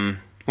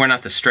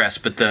 not the stress,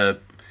 but the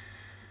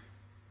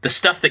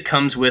stuff that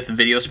comes with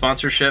video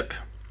sponsorship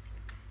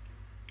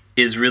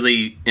is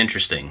really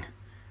interesting.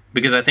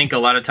 Because I think a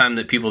lot of time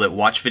that people that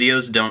watch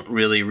videos don't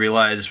really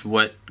realize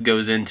what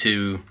goes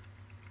into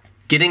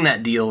getting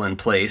that deal in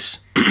place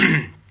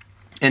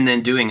and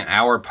then doing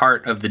our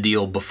part of the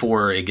deal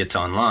before it gets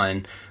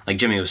online. Like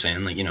Jimmy was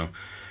saying, like,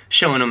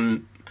 showing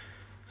them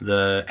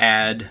the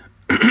ad,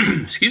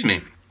 excuse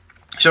me,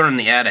 showing them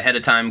the ad ahead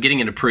of time, getting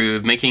it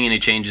approved, making any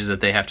changes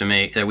that we have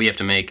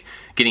to make,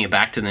 getting it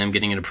back to them,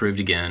 getting it approved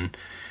again,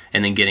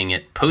 and then getting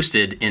it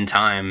posted in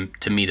time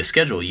to meet a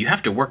schedule. You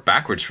have to work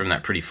backwards from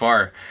that pretty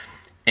far.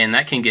 And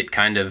that can get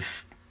kind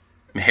of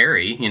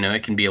hairy,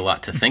 it can be a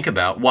lot to think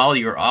about while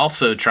you're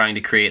also trying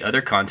to create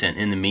other content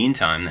in the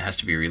meantime that has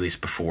to be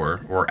released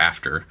before or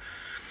after.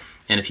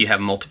 And if you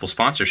have multiple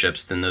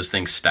sponsorships, then those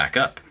things stack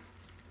up.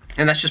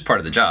 And that's just part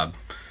of the job,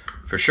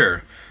 for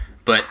sure.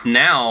 But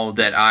now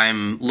that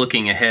I'm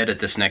looking ahead at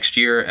this next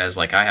year as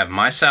like I have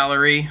my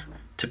salary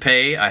to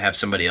pay, I have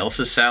somebody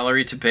else's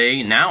salary to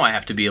pay, now I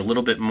have to be a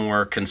little bit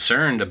more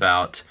concerned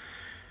about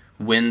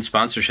when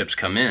sponsorships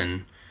come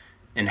in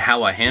and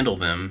how I handle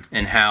them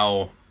and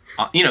how,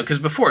 because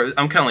before,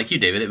 I'm kind of like you,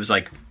 David. It was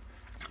like,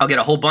 I'll get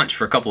a whole bunch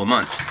for a couple of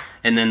months,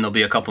 and then there'll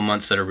be a couple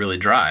months that are really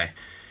dry.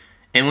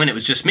 And when it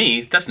was just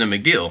me, that's no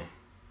big deal.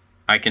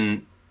 I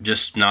can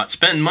just not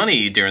spend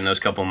money during those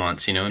couple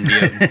months, and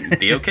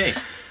be okay.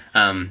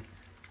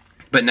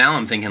 But now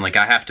I'm thinking, like,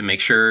 I have to make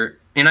sure,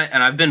 and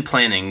I've been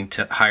planning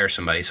to hire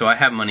somebody, so I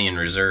have money in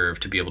reserve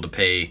to be able to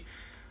pay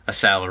a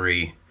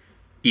salary,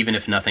 even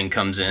if nothing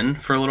comes in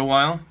for a little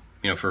while,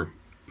 for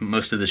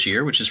most of this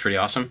year, which is pretty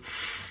awesome.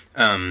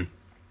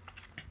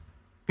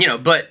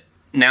 But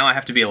now I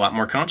have to be a lot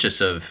more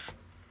conscious of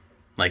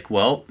like,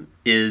 well,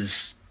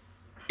 is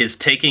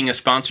taking a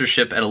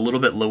sponsorship at a little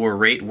bit lower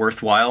rate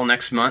worthwhile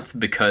next month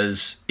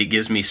because it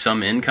gives me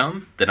some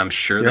income that I'm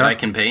sure that I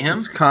can pay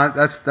him?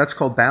 That's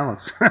called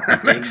balance.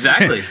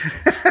 Exactly.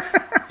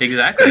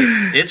 Exactly.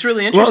 It's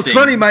really interesting. Well, it's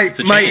funny.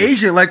 My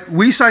agent, like,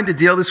 we signed a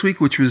deal this week,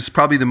 which was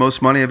probably the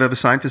most money I've ever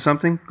signed for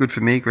something. Good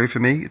for me, great for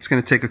me. It's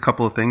going to take a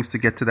couple of things to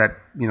get to that,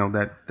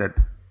 that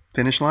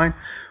finish line.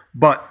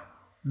 But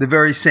the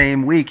very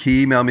same week,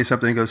 he emailed me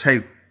something and goes, "Hey,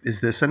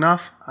 is this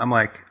enough?" I'm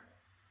like,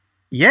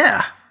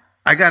 "Yeah,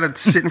 I got to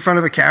sit in front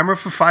of a camera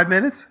for 5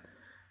 minutes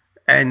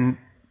and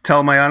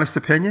tell my honest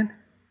opinion.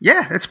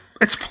 Yeah,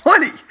 it's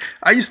plenty.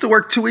 I used to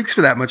work 2 weeks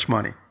for that much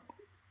money,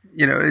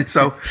 It's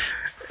so."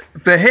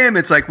 For him,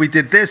 it's like we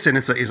did this, and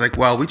he's like,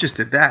 "Well, we just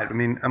did that." I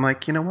mean, I'm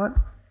like, you know what?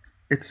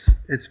 It's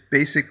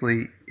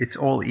basically it's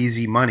all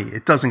easy money.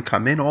 It doesn't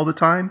come in all the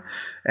time,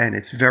 and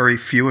it's very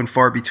few and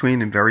far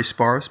between and very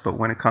sparse. But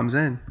when it comes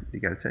in,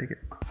 you got to take it.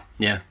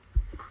 Yeah,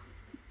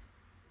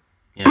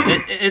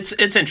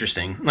 it's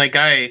interesting. Like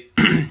I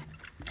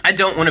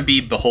don't want to be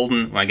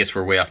beholden. Well, I guess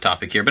we're way off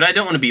topic here, but I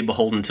don't want to be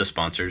beholden to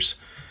sponsors,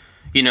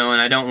 and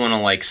I don't want to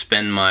like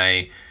spend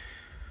my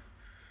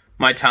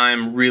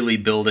time really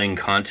building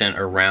content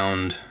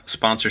around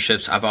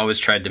sponsorships. I've always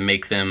tried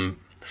to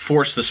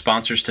force the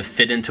sponsors to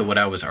fit into what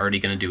I was already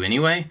going to do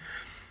anyway.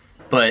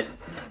 But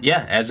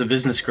yeah, as a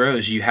business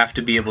grows, you have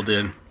to be able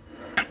to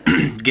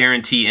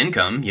guarantee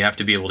income. You have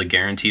to be able to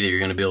guarantee that you're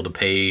going to be able to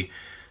pay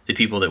the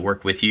people that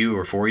work with you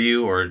or for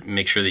you, or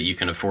make sure that you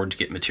can afford to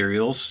get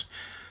materials.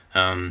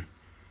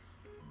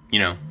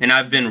 and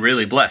I've been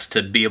really blessed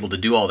to be able to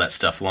do all that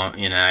stuff long,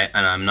 and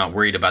I'm not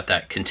worried about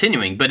that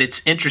continuing. But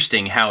it's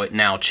interesting how it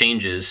now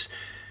changes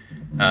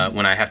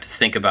when I have to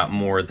think about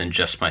more than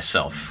just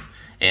myself,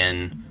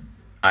 and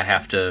I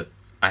have to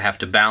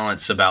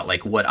balance about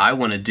like what I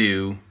want to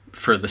do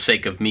for the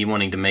sake of me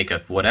wanting to make a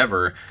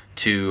whatever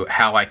to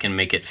how I can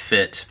make it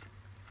fit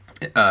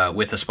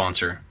with a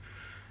sponsor,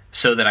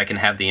 so that I can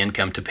have the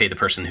income to pay the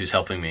person who's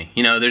helping me.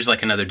 There's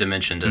like another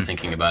dimension to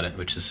thinking about it,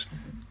 which is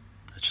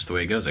that's just the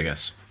way it goes, I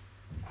guess.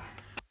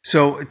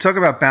 So talk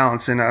about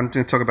balance, and I'm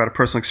going to talk about a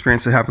personal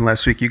experience that happened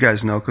last week. You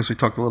guys know because we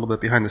talked a little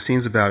bit behind the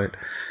scenes about it.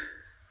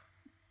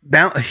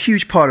 A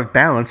huge part of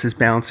balance is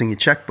balancing your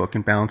checkbook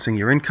and balancing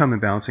your income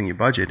and balancing your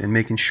budget and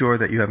making sure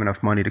that you have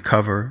enough money to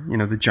cover,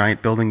 the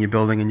giant building you're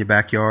building in your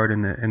backyard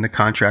and the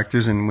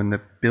contractors. And when the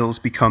bills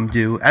become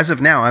due, as of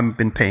now, I've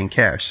been paying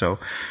cash. So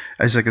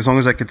as long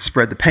as I could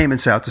spread the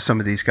payments out to some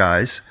of these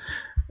guys,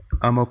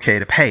 I'm okay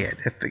to pay it.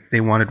 If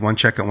they wanted one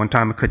check at one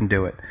time, I couldn't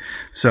do it.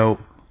 So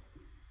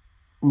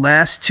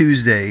last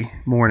Tuesday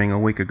morning, a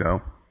week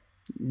ago,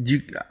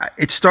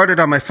 it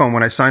started on my phone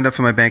when I signed up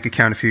for my bank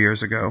account a few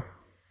years ago.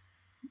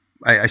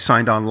 I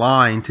signed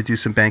online to do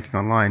some banking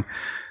online.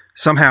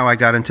 Somehow I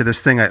got into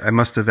this thing. I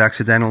must have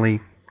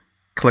accidentally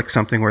clicked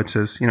something where it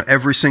says,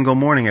 every single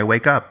morning I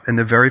wake up and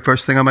the very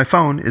first thing on my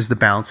phone is the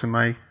balance in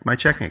my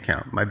checking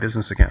account, my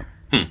business account.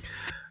 I'm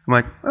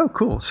like, oh,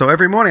 cool. So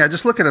every morning I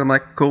just look at it. I'm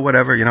like, cool,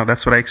 whatever.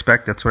 That's what I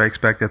expect. That's what I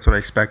expect. That's what I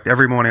expect.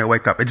 Every morning I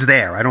wake up, it's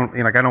there. I don't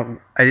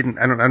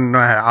know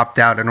how to opt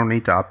out. I don't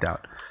need to opt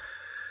out.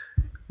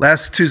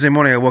 Last Tuesday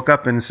morning I woke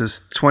up and it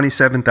says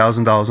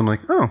 $27,000. I'm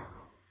like, oh.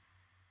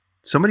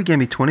 Somebody gave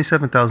me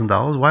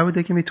 $27,000. Why would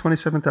they give me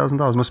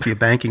 $27,000? Must be a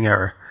banking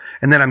error.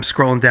 And then I'm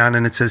scrolling down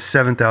and it says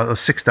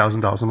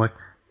 $6,000. I'm like,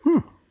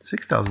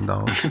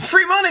 $6,000.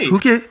 Free money. Who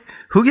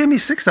gave me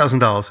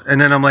 $6,000?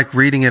 And then I'm like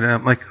reading it and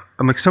I'm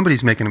like,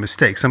 somebody's making a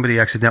mistake. Somebody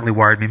accidentally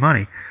wired me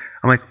money.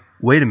 I'm like,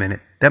 wait a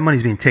minute. That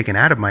money's being taken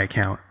out of my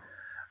account.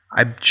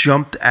 I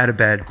jumped out of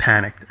bed,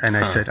 panicked, and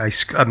I said,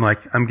 I'm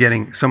like,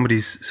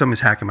 somebody's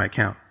hacking my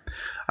account.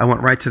 I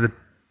went right to the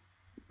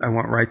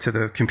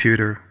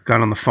computer,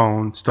 got on the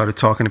phone, started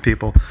talking to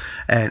people,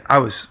 and I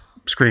was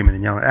screaming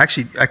and yelling.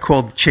 Actually, I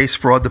called the Chase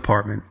Fraud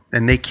Department,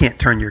 and they can't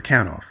turn your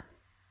account off.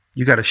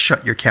 You got to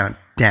shut your account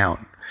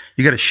down.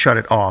 You got to shut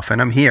it off.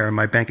 And I'm here, and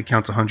my bank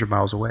account's 100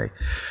 miles away.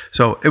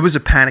 So it was a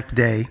panicked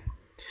day,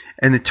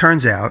 and it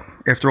turns out,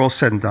 after all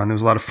said and done, there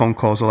was a lot of phone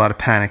calls, a lot of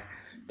panic.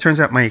 Turns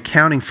out my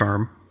accounting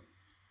firm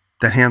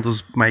that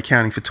handles my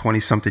accounting for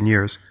 20-something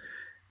years,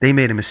 they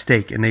made a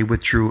mistake and they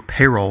withdrew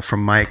payroll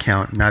from my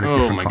account, not a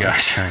different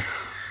client's account.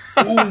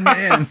 Oh,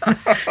 man.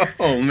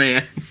 Oh,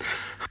 man.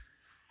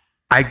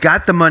 I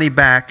got the money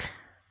back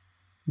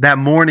that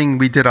morning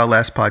we did our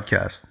last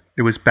podcast.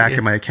 It was back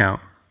in my account.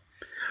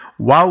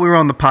 While we were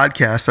on the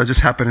podcast, I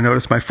just happened to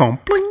notice my phone,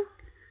 bling,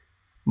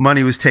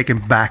 money was taken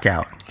back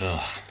out.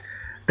 Ugh.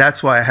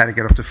 That's why I had to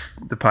get off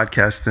the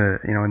podcast,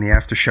 in the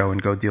after show and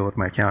go deal with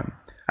my accountant.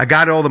 I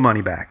got all the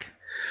money back,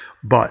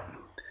 but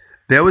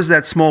there was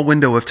that small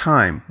window of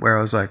time where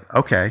I was like,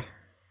 okay,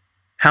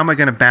 how am I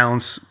going to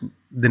balance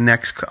the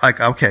next,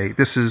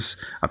 this is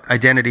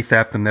identity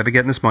theft. I'm never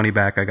getting this money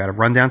back. I got to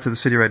run down to the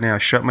city right now,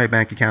 shut my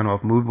bank account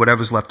off, move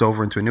whatever's left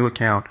over into a new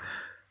account.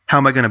 How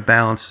am I going to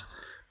balance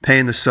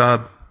paying the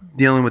sub,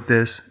 dealing with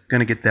this, going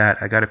to get that.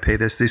 I got to pay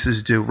this. This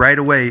is due. Right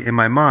away in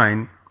my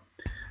mind,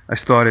 I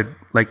started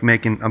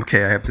making,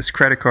 okay, I have this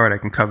credit card. I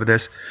can cover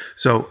this.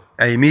 So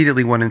I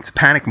immediately went into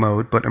panic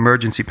mode, but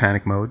emergency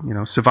panic mode,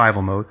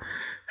 survival mode.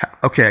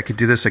 Okay, I could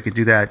do this, I could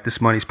do that. This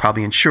money's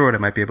probably insured. I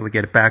might be able to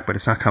get it back, but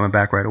it's not coming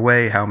back right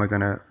away. How am I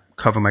going to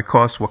cover my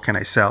costs? What can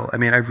I sell? I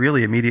mean, I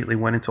really immediately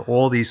went into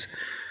all these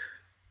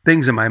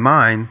things in my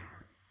mind,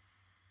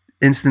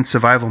 instant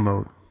survival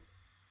mode.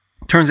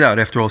 Turns out,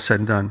 after all said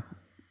and done,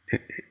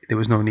 there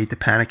was no need to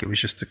panic. It was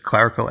just a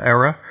clerical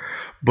error.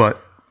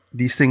 But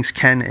these things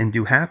can and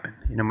do happen.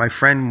 My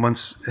friend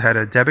once had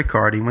a debit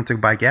card. He went to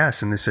buy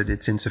gas, and they said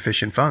it's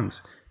insufficient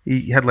funds.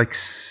 He had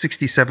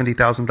 $60,000,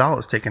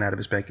 $70,000 taken out of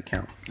his bank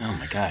account. Oh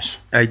my gosh!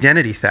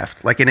 Identity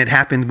theft, and it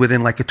happened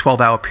within a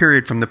 12-hour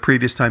period from the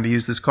previous time he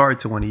used his card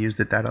to when he used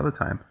it that other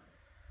time.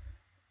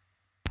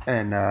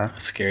 And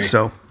that's scary.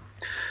 So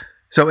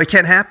it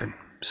can happen.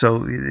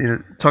 So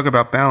talk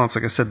about balance.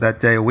 Like I said that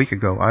day a week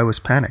ago, I was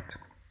panicked.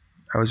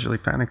 I was really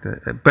panicked.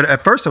 But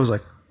at first, I was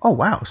like, "Oh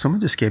wow,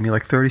 someone just gave me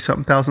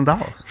 $30-something thousand. I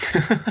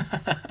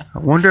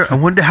wonder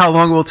how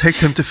long it will take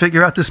them to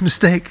figure out this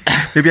mistake.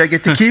 Maybe I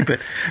get to keep it."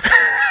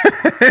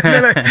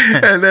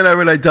 and then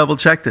when I double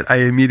checked it, I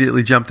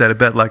immediately jumped out of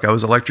bed like I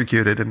was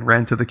electrocuted and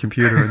ran to the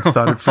computer and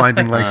started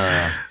finding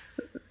yeah,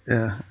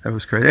 that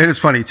was crazy. And it's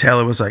funny.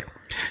 Taylor was like,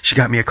 she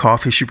got me a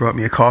coffee. She brought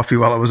me a coffee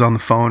while I was on the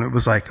phone. It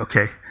was like,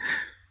 okay, it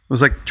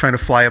was like trying to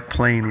fly a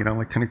plane,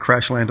 kind of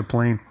crash land a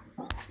plane.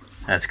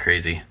 That's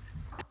crazy.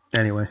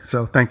 Anyway,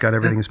 so thank God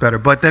everything's better.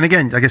 But then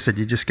again, like I said,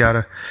 you just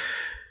gotta.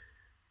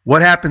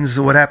 What happens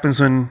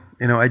when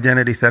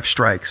identity theft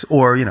strikes,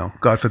 or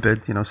God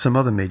forbid, some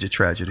other major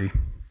tragedy?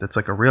 that's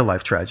like a real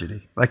life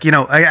tragedy. Like, you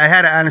know, I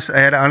had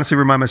to honestly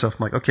remind myself,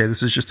 I'm like, okay,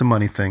 this is just a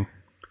money thing.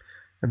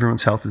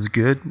 Everyone's health is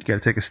good. You got to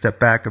take a step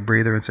back, a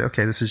breather, and say,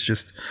 okay, this is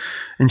just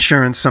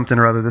insurance, something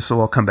or other. This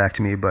will all come back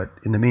to me. But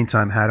in the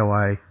meantime, how do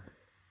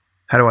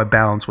I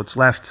balance what's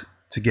left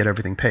to get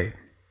everything paid?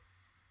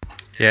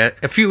 Yeah,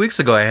 a few weeks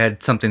ago, I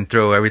had something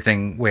throw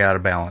everything way out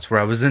of balance. Where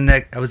I was in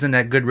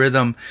that good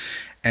rhythm,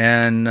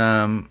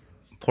 and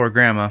poor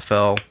grandma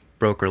fell,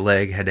 broke her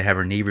leg, had to have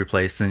her knee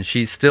replaced, and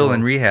she's still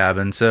in rehab.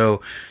 And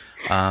so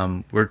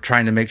we're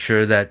trying to make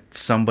sure that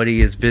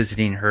somebody is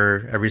visiting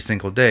her every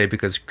single day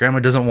because grandma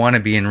doesn't want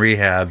to be in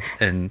rehab,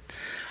 and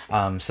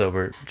so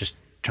we're just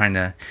trying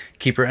to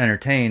keep her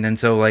entertained. And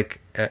so, like,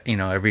 you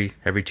know, every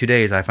 2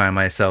 days, I find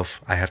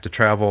myself I have to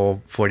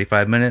travel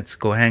 45 minutes,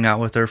 go hang out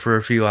with her for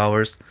a few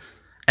hours,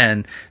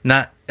 and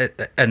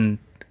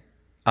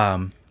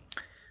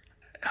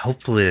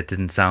hopefully it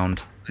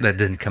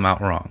didn't come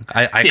out wrong.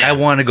 I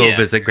want to go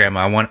visit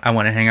grandma. I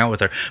want to hang out with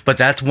her. But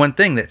that's one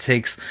thing that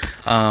takes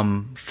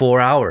 4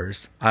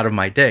 hours out of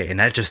my day, and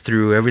that just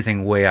threw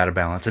everything way out of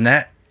balance. And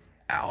that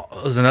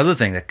was another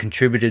thing that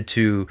contributed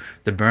to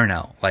the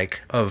burnout.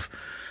 Like,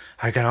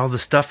 I got all the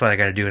stuff that I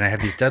got to do, and I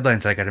have these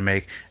deadlines I got to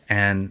make,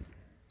 and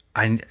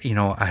I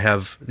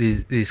have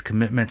these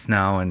commitments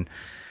now, and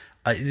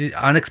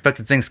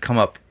unexpected things come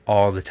up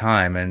all the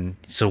time. And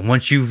so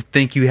once you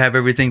think you have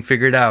everything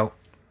figured out,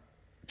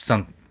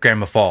 some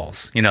grandma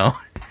falls, you know?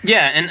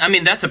 Yeah, and I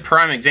mean, that's a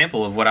prime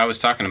example of what I was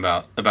talking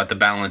about the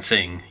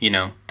balancing. You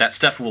know, that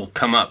stuff will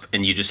come up,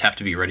 and you just have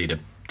to be ready to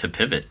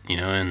pivot, you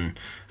know, and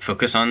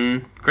focus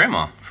on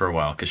grandma for a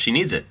while because she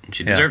needs it and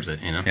she deserves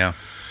it, you know?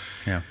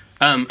 Yeah.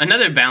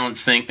 Another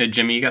balance thing,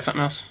 Jimmy, you got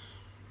something else?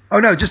 Oh,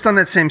 no, just on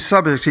that same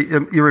subject,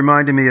 you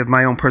reminded me of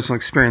my own personal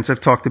experience. I've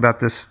talked about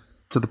this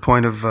to the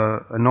point of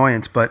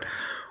annoyance, but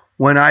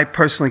when I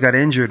personally got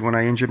injured, when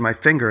I injured my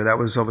finger, that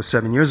was over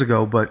 7 years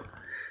ago, but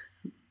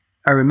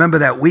I remember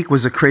that week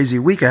was a crazy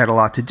week. I had a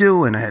lot to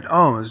do, and I had, it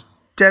was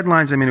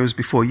deadlines. I mean, it was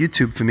before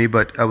YouTube for me,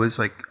 but I was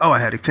like, I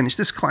had to finish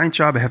this client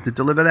job. I have to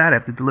deliver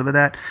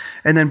that.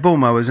 And then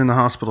boom, I was in the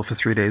hospital for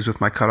 3 days with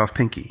my cut off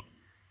pinky.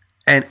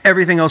 And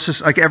everything else,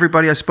 just like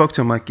everybody I spoke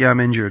to, I'm like, yeah, I'm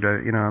injured.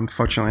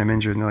 Unfortunately, I'm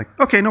injured. And they're like,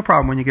 okay, no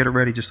problem. When you get it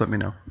ready, just let me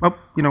know.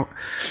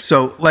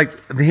 So like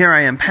here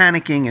I am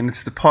panicking, and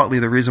it's partly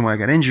the reason why I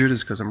got injured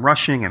is because I'm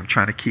rushing and I'm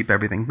trying to keep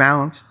everything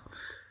balanced.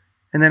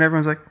 And then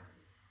everyone's like,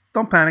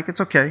 don't panic.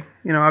 It's okay.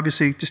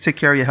 Obviously, just take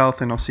care of your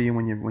health, and I'll see you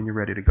when you're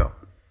ready to go.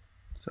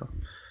 So,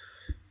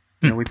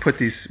 we put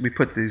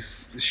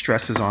these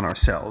stresses on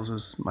ourselves.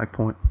 Is my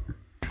point.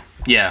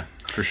 Yeah,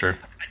 for sure.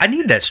 I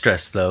need that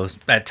stress though.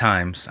 At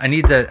times, I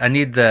need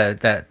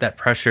that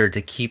pressure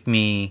to keep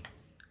me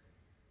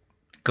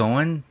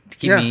going, to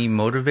keep me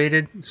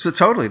motivated. So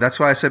totally. That's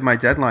why I said my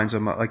deadlines are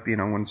like,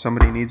 when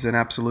somebody needs an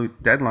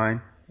absolute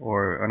deadline,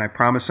 or when I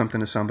promise something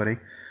to somebody,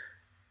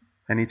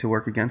 I need to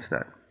work against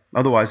that.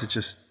 Otherwise, it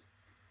just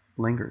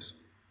lingers.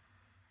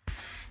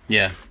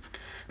 Yeah.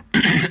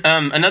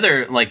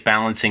 Another like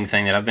balancing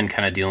thing that I've been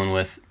kind of dealing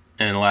with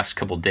in the last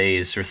couple of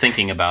days, or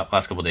thinking about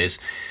last couple of days.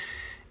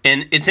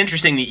 And it's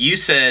interesting that you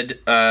said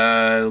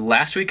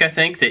last week, I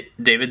think, that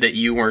David, that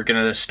you were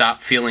going to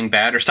stop feeling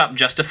bad or stop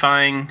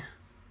justifying.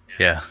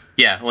 Yeah.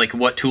 Yeah, like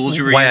what tools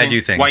you were Why using. I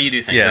do things. Why you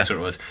do things. Yeah. That's what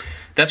it was.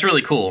 That's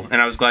really cool,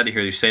 and I was glad to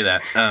hear you say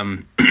that.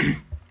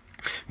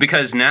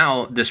 Because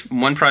now this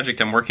one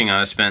project I'm working on,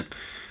 I spent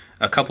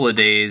a couple of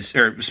days,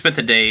 or spent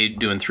the day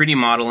doing 3D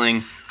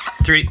modeling.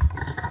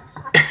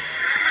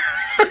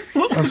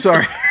 I'm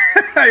sorry.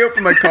 I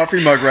opened my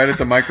coffee mug right at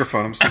the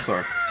microphone. I'm so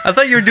sorry. I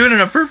thought you were doing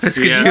it on purpose.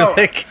 Yeah. No,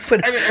 I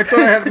thought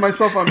I had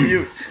myself on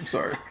mute. I'm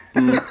sorry.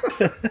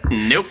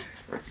 Nope.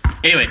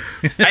 Anyway,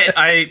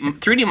 I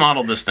 3D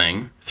modeled this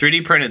thing,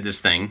 3D printed this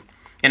thing,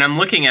 and I'm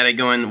looking at it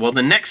going, well,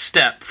 the next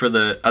step for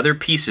the other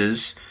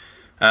pieces,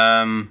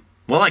 I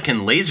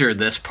can laser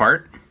this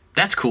part.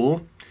 That's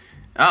cool.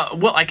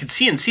 I could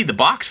CNC the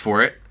box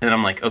for it. And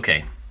I'm like,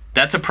 okay,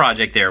 that's a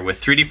project there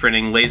with 3D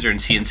printing, laser, and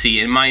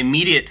CNC. And my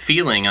immediate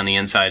feeling on the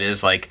inside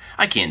is like,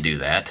 I can't do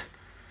that.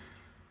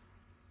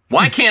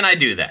 Why can't I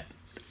do that?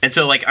 And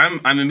so like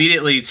I'm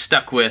immediately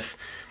stuck with,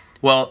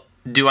 well,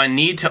 do I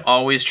need to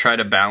always try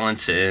to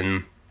balance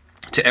in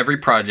to every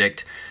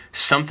project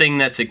something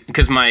that's,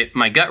 because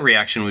my gut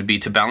reaction would be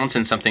to balance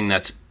in something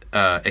that's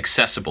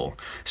accessible.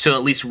 So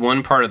at least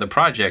one part of the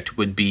project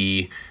would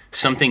be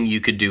something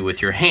you could do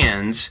with your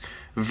hands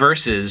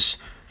versus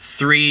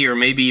 3 or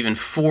maybe even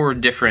 4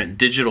 different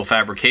digital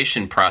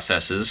fabrication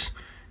processes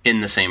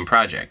in the same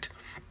project.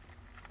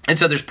 And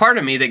so there's part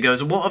of me that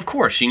goes, well, of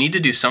course, you need to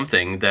do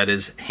something that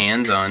is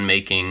hands-on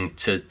making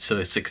so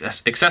it's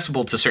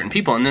accessible to certain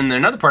people. And then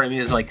another part of me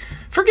is like,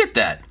 forget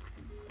that.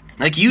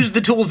 Like, use the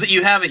tools that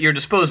you have at your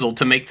disposal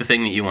to make the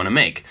thing that you want to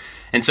make.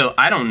 And so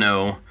I don't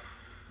know,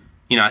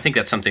 I think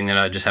that's something that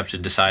I just have to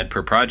decide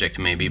per project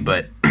maybe,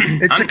 but...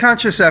 It's a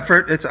conscious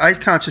effort. I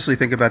consciously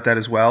think about that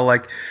as well.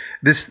 Like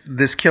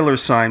this killer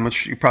sign,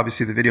 which you probably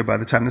see the video by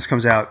the time this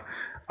comes out,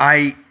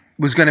 I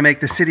was going to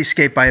make the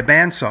cityscape by a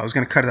bandsaw. I was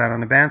going to cut it out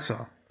on a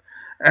bandsaw.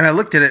 And I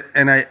looked at it,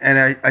 and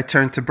I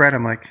turned to Brett.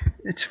 I'm like,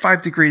 it's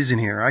 5 degrees in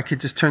here. I could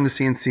just turn the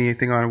CNC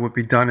thing on. It would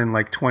be done in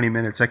like 20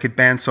 minutes. I could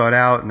bandsaw it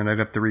out, and then I'd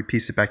have to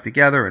repiece it back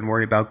together and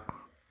worry about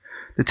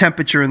the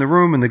temperature in the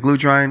room and the glue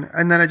drying.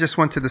 And then I just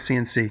went to the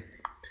CNC.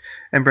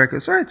 And Brett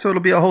goes, all right, so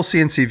it'll be a whole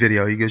CNC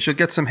video. He goes, you'll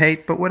get some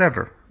hate, but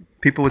whatever.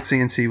 People with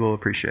CNC will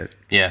appreciate it.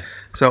 Yeah.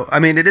 So, I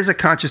mean, it is a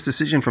conscious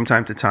decision from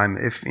time to time.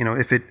 If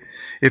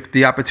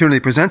the opportunity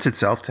presents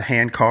itself to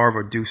hand carve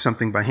or do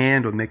something by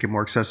hand or make it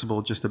more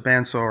accessible, just a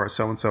bandsaw or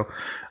so and so,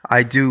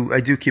 I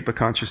do keep a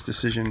conscious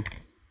decision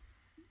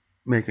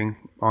making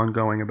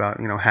ongoing about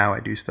how I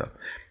do stuff.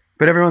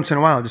 But every once in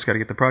a while, I just got to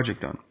get the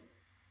project done.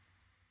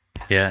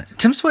 Yeah,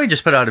 Tim Sway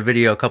just put out a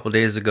video a couple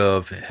days ago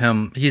of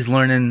him. He's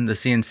learning the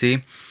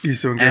CNC.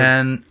 He's doing good.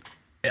 And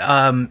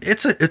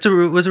it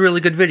was a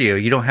really good video.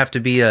 You don't have to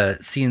be a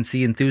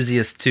CNC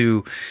enthusiast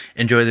to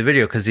enjoy the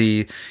video because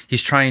he's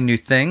trying new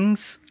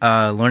things,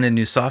 learning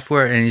new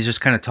software, and he's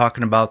just kind of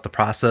talking about the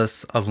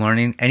process of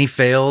learning. And he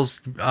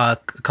fails. A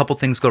couple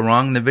things go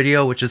wrong in the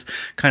video, which is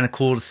kind of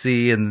cool to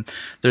see. And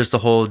there's the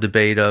whole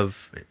debate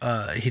of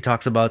he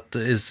talks about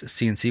his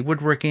CNC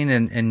woodworking,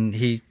 and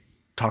he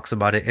talks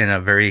about it in a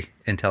very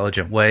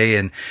intelligent way,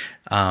 and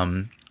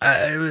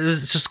it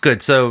was just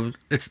good. So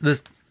it's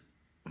this.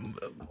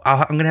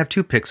 I'm going to have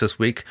 2 picks this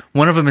week.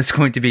 One of them is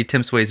going to be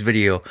Tim Sway's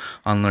video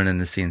on learning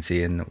the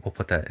CNC, and we'll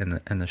put that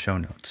in the show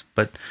notes.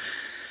 But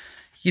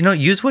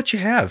use what you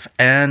have,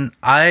 and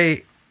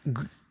I'm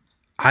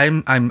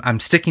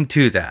sticking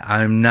to that.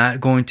 I'm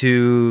not going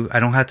to. I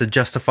don't have to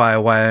justify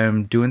why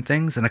I'm doing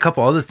things. And a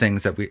couple other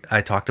things that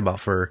I talked about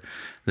for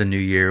the new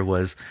year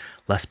was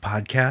less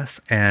podcasts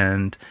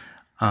and.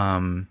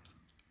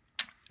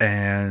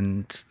 There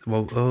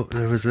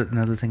was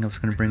another thing I was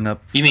going to bring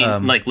up. You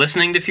mean like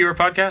listening to fewer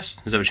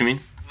podcasts? Is that what you mean?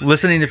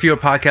 Listening to fewer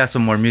podcasts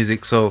and more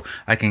music, so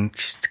I can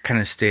kind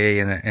of stay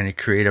in a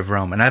creative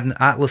realm. And I've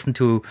not listened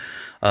to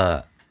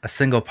a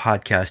single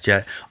podcast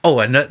yet. Oh,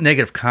 and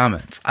negative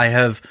comments. I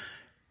have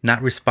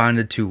not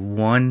responded to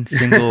one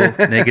single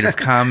negative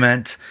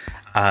comment.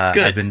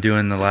 I've been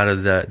doing a lot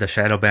of the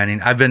shadow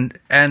banning.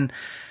 And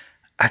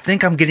I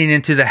think I'm getting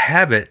into the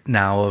habit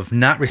now of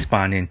not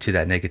responding to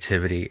that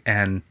negativity,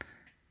 and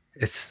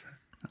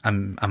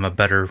I'm a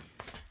better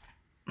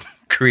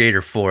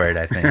creator for it,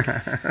 I think.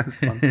 That's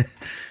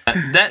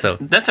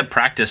fun. That's a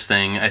practice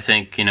thing, I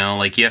think.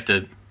 Like you have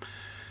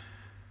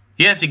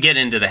to get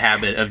into the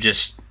habit of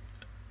just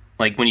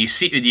like when you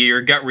see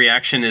your gut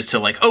reaction is to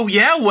like, oh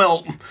yeah,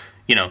 well,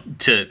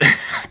 to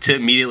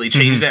immediately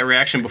change that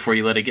reaction before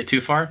you let it get too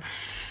far.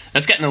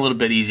 That's gotten a little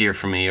bit easier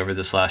for me over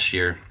this last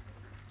year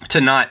to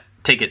not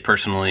take it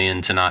personally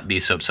and to not be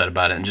so upset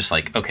about it and just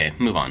like, okay,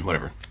 move on,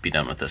 whatever, be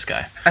done with this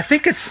guy. I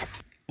think it's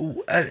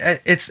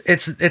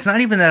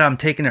not even that I'm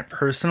taking it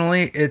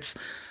personally. It's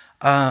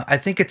I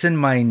think it's in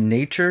my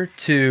nature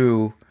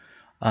to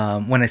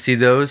when I see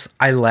those,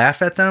 I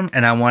laugh at them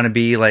and I want to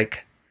be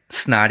like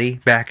snotty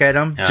back at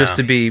them just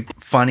to be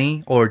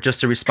funny or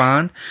just to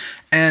respond,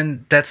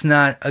 and that's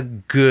not a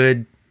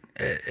good.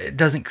 It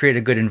doesn't create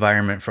a good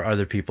environment for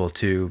other people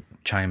to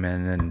chime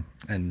in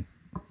and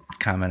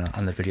comment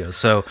on the videos.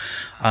 So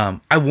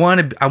I want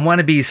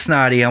to be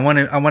snotty. I want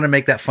to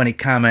make that funny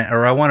comment,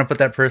 or I want to put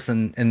that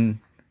person in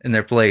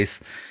their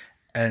place,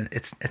 and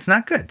it's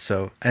not good.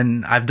 So,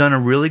 and I've done a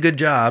really good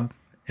job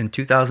in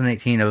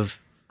 2018 of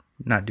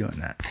not doing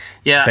that.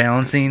 Yeah,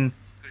 balancing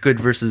good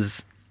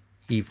versus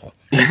evil.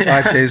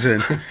 5 days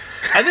in.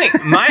 I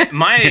think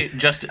my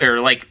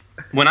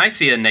when I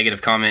see a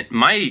negative comment,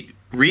 my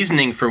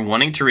reasoning for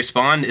wanting to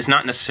respond is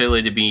not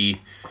necessarily to be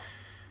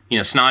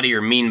snotty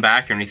or mean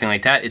back or anything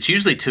like that. It's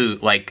usually to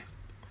like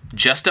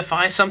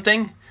justify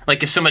something.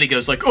 Like if somebody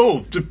goes like, "Oh,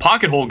 the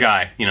pocket hole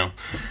guy,"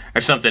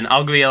 or something,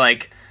 I'll be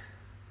like,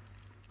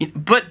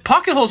 "But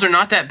pocket holes are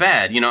not that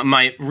bad."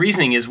 My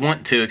reasoning is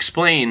want to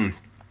explain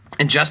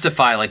and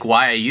justify like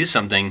why I use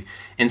something,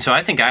 and so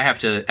I think I have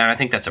to, and I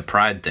think that's a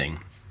pride thing.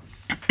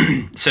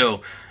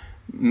 So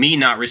me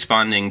not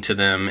responding to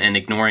them and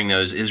ignoring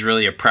those is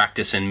really a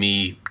practice in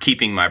me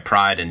keeping my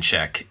pride in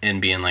check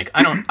and being like,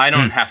 I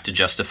don't have to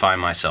justify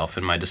myself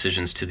and my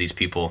decisions to these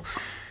people,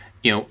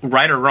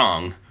 right or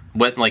wrong.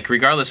 But like,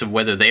 regardless of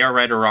whether they are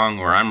right or wrong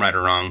or I'm right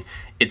or wrong,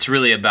 it's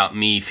really about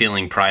me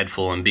feeling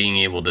prideful and being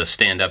able to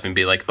stand up and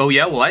be like, oh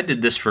yeah, well I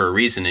did this for a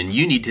reason and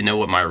you need to know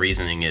what my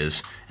reasoning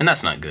is. And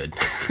that's not good.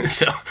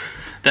 So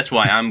that's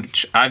why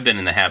I've been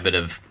in the habit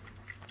of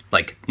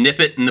like nip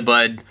it in the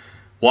bud,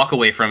 walk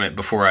away from it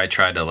before I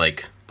try to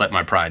like let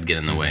my pride get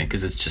in the way,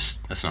 because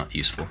that's not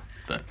useful.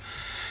 But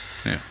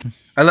yeah,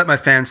 I let my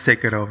fans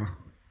take it over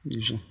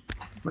usually,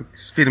 like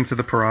feed them to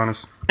the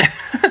piranhas.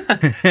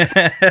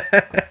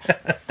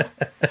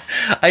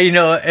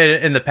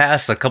 In the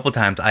past, a couple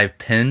times I've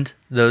pinned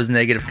those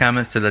negative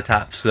comments to the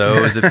top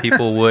so the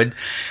people would.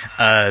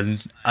 I'm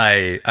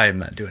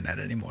not doing that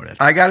anymore.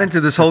 I got into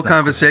this whole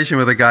conversation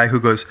with a guy who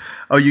goes,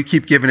 "Oh, you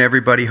keep giving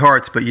everybody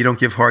hearts, but you don't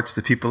give hearts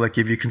to people that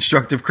give you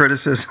constructive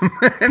criticism."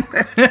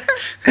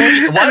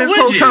 Why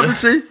would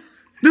you?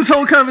 This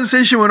whole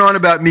conversation went on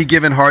about me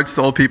giving hearts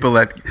to old people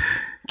that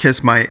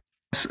kiss my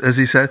as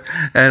he said.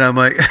 And I'm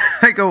like,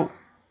 I go,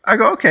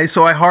 okay.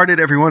 So I hearted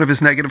every one of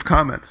his negative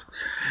comments.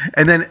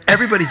 And then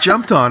everybody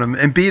jumped on him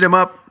and beat him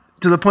up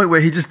to the point where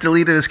he just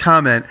deleted his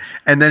comment.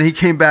 And then he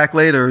came back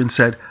later and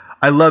said,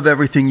 I love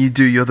everything you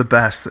do. You're the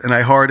best. And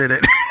I hearted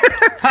it.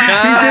 He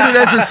did it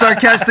as a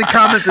sarcastic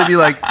comment to be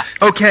like,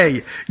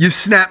 okay, you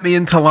snapped me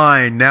into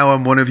line. Now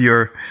I'm one of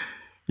your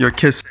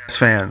Kiss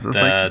fans. It's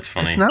That's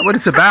like, funny. It's not what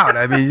it's about.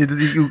 I mean,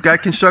 you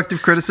got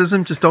constructive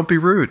criticism. Just don't be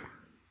rude.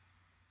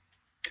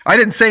 I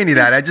didn't say any of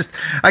that.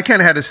 I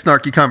kind of had a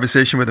snarky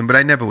conversation with him, but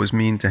I never was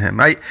mean to him.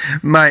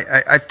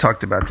 I've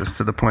talked about this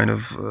to the point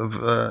of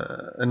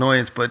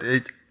annoyance, but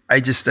I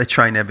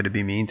try never to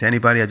be mean to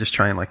anybody. I just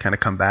try and like kind of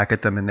come back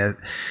at them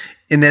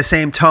in their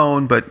same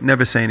tone, but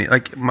never say any.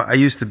 Like I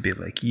used to be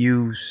like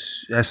you,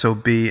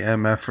 SOB,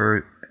 MF,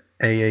 or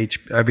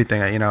AH,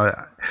 everything. You know,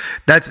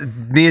 that's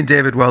me and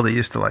David Welder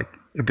used to like.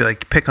 It'd be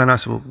like, pick on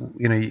us. Well,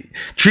 you know, you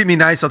treat me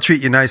nice, I'll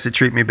treat you nice.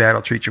 Treat me bad,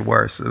 I'll treat you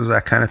worse. It was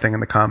that kind of thing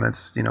in the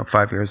comments,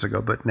 5 years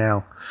ago. But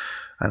now,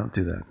 I don't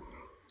do that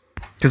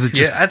because it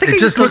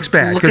just looks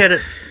bad. Look at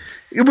it.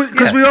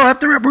 Because we all have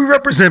to we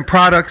represent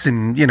products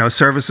and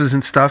services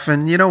and stuff,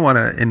 and you don't want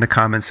to in the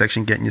comment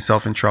section getting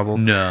yourself in trouble.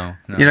 No.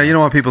 You don't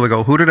want people to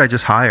go, "Who did I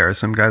just hire?"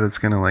 Some guy that's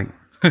gonna like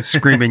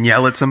scream and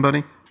yell at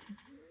somebody.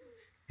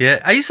 Yeah,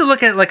 I used to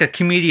look at it like a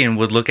comedian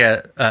would look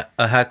at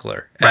a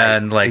heckler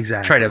and like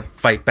try to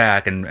fight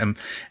back and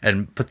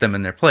put them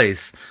in their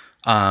place.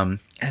 And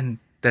it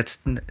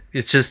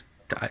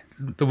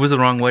was the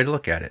wrong way to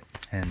look at it.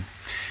 And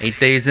 8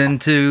 days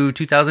into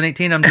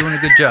 2018, I'm doing a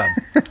good job.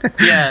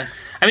 Yeah.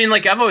 I mean,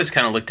 like I've always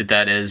kind of looked at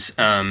that as,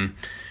 I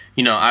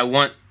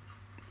want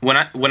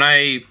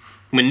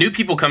when new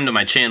people come to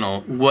my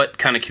channel, what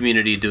kind of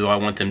community do I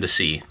want them to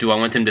see? Do I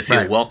want them to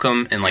feel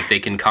welcome and like they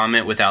can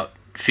comment without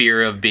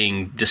fear of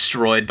being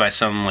destroyed by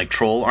some like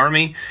troll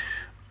army?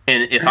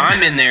 And if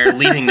I'm in there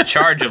leading the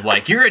charge of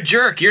like, you're a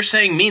jerk, you're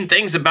saying mean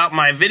things about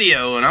my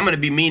video and I'm going to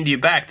be mean to you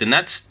back, then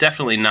that's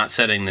definitely not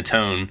setting the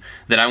tone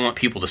that I want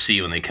people to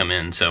see when they come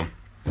in. So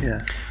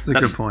yeah, that's a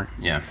good point.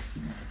 Yeah,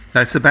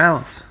 that's the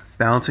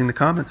balancing the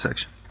comment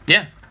section.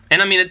 Yeah.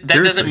 And I mean, that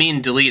doesn't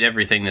mean delete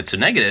everything that's a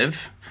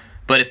negative,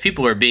 but if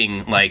people are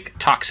being like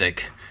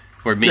toxic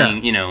or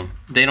being,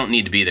 they don't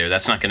need to be there.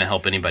 That's not going to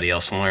help anybody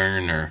else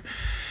learn or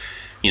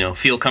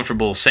feel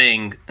comfortable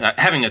saying,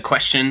 having a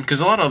question, because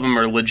a lot of them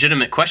are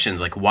legitimate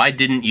questions, like, why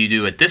didn't you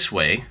do it this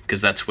way?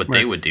 Because that's what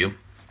they would do.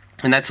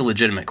 And that's a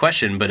legitimate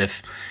question, but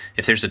if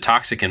there's a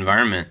toxic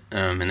environment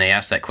and they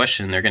ask that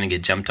question, they're going to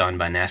get jumped on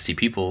by nasty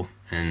people,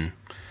 and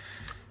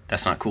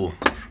that's not cool.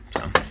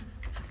 So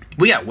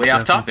we got way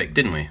off topic,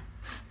 didn't we?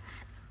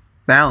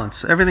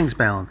 Balance. Everything's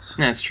balance.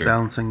 That's true.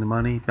 Balancing the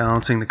money,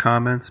 balancing the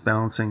comments,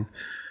 balancing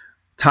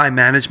time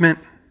management,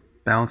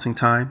 balancing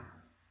time.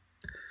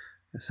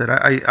 I said,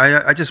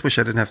 I just wish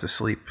I didn't have to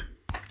sleep.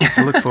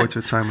 I look forward to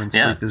a time when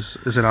sleep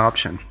is an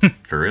option.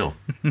 For real.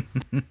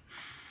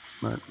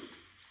 But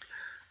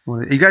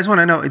you guys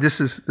want to know,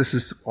 this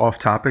is off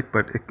topic,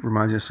 but it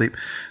reminds me of sleep.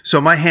 So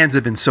my hands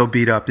have been so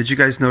beat up. Did you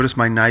guys notice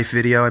my knife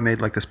video? I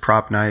made like this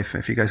prop knife.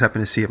 If you guys happen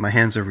to see it, my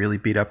hands are really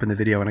beat up in the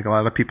video, and a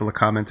lot of people are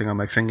commenting on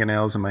my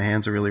fingernails, and my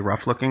hands are really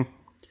rough looking.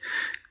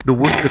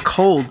 The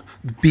cold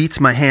beats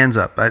my hands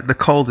up. The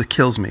cold, it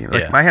kills me.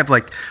 Like I have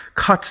like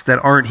cuts that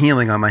aren't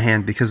healing on my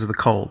hand because of the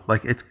cold.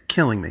 Like it's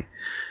killing me.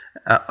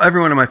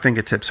 Every one of my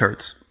fingertips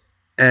hurts.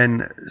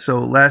 And so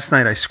last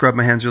night I scrubbed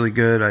my hands really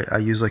good. I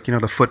use like,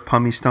 the foot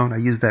pumice stone. I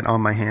use that on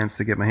my hands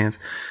to get my hands.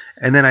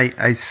 And then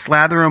I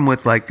slather them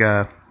with like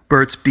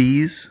Burt's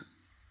Bees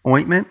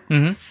ointment,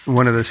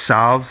 one of the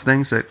salves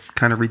things that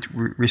kind of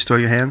restore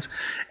your hands.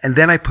 And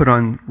then I put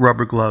on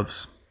rubber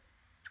gloves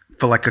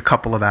for like a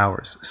couple of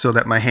hours so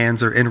that my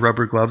hands are in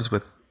rubber gloves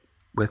with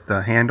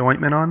hand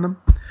ointment on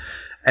them.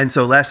 And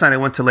so last night I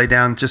went to lay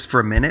down just for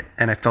a minute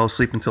and I fell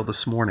asleep until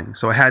this morning.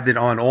 So I had it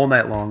on all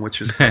night long, which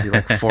was probably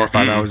like 4 or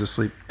 5 hours of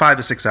sleep, 5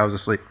 to 6 hours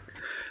of sleep.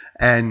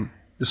 And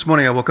this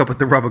morning I woke up with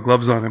the rubber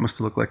gloves on. I must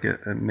have looked like a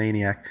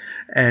maniac.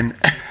 And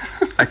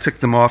I took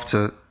them off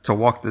to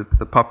walk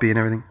the puppy and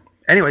everything.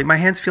 Anyway, my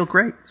hands feel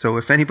great. So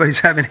if anybody's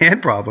having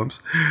hand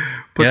problems,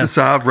 put the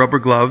salve, rubber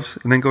gloves,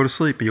 and then go to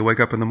sleep. And you wake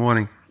up in the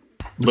morning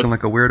looking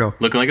like a weirdo.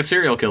 Looking like a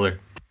serial killer.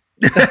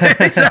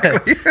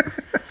 Exactly.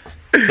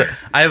 So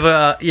I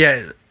have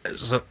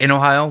so in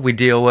Ohio we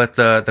deal with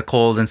the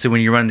cold, and so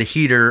when you run the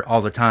heater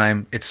all the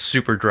time, it's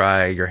super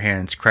dry, your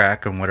hands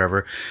crack and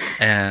whatever.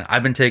 And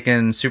I've been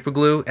taking super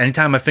glue.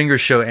 Anytime my fingers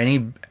show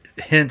any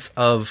hints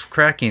of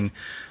cracking,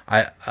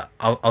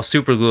 I'll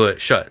super glue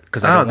it shut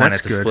because I don't want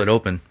it to split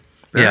open.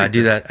 Very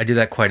good. I do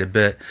that quite a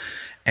bit.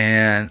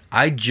 And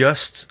I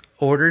just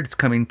ordered, it's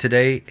coming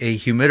today, a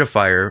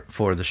humidifier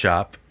for the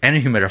shop and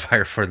a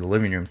humidifier for the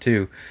living room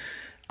too.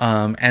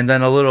 And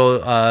then a little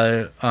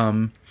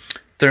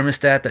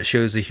thermostat that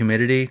shows the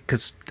humidity,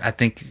 because I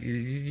think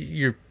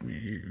the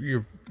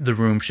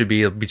room should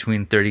be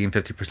between 30 and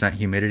 50%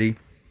 humidity.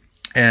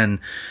 And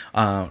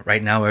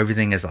right now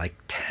everything is like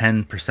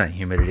 10%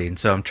 humidity, and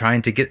so I'm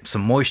trying to get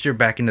some moisture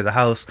back into the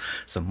house,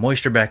 some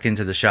moisture back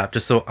into the shop,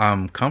 just so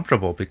I'm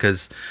comfortable,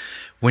 because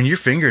when your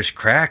fingers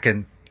crack,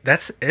 and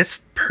it's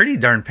pretty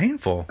darn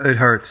painful. It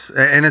hurts,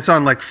 and it's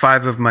on like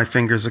 5 of my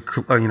fingers,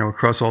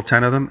 across all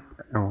 10 of them,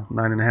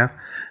 9.5,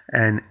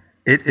 and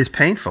it is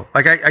painful.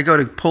 Like I go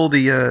to pull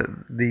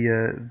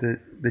the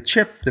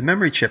chip, the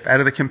memory chip, out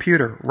of the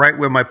computer, right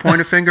where my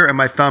pointer finger and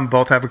my thumb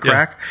both have a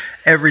crack.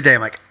 Yeah. Every day I'm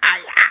like,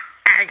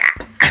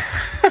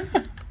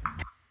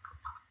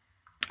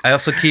 I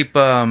also keep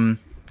it's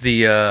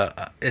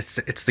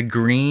the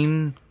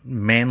green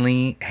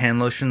manly hand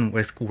lotion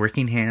with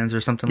working hands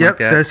or something like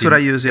that. Yep, that's what I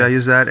use. Yeah, I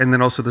use that, and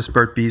then also the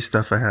Spurt B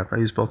stuff I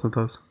use both of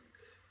those.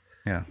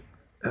 Yeah.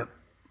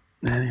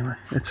 Anyway,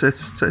 it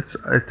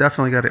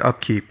definitely got to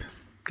upkeep.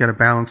 Got to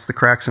balance the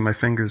cracks in my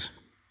fingers.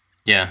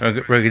 Yeah,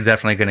 we're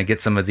definitely going to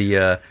get some of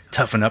the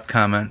toughen up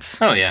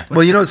comments. Oh yeah.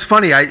 Well, it's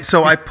funny.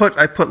 I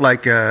put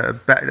like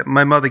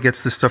my mother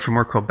gets this stuff from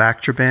work called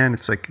Bactroban.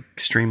 It's like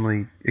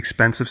extremely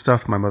expensive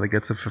stuff. My mother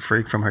gets it for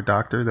free from her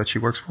doctor that she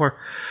works for,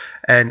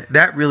 and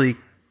that really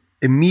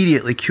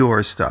immediately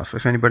cures stuff.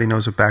 If anybody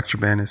knows what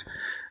Bactroban is,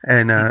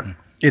 and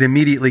it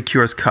immediately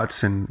cures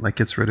cuts and like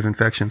gets rid of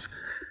infections.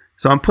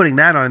 So I'm putting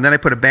that on, and then I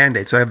put a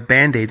Band-Aid. So I have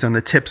Band-Aids on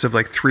the tips of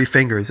like 3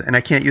 fingers, and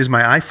I can't use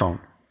my iPhone.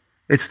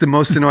 It's the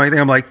most annoying thing.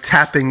 I'm like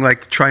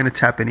trying to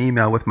tap an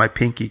email with my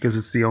pinky because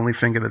it's the only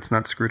finger that's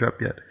not screwed up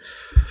yet.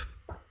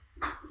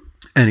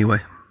 Anyway,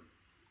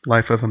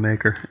 life of a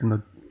maker in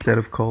the dead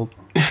of cold.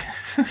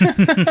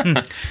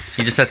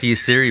 You just have to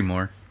use Siri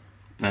more.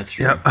 That's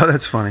true. Yeah. Oh,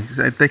 that's funny.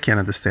 They can't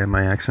understand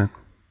my accent.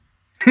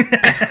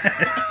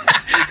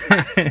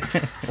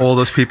 All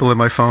those people in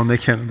my phone, they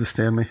can't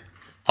understand me.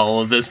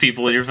 All of those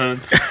people in your phone.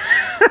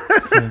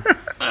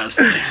 That's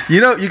funny.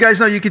 You guys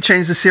know you could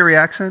change the Siri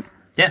accent?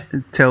 Yeah.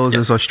 Taylor's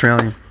is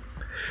Australian.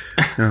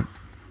 Yeah.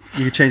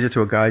 You can change it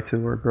to a guy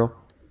too, or a girl.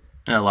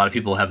 And a lot of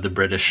people have the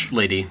British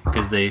lady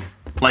because they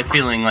like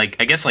feeling like,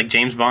 I guess like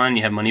James Bond,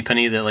 you have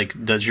Moneypenny that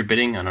like does your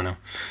bidding. I don't know.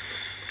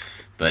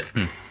 But,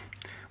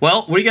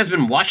 well, what have you guys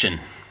been watching?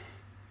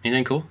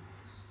 Anything cool?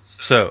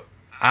 So,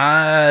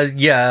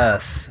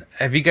 yes.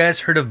 Have you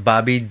guys heard of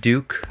Bobby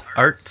Duke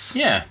Arts?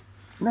 Yeah.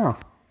 No.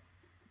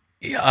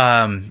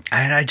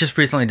 I just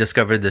recently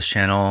discovered this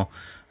channel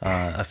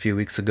a few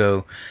weeks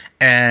ago,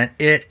 and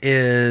it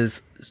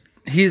is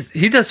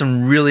he does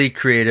some really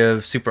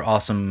creative, super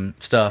awesome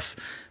stuff.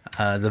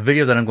 The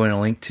video that I'm going to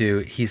link to,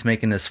 he's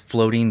making this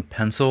floating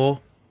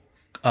pencil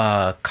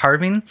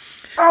carving.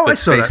 Oh, I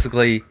saw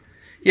basically, that.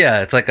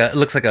 Yeah, it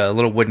looks like a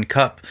little wooden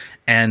cup,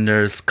 and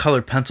there's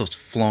colored pencils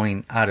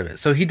flowing out of it.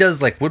 So he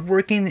does like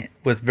woodworking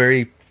with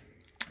very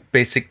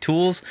basic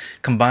tools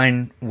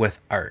combined with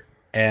art.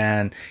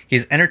 And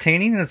he's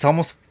entertaining, and it's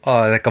almost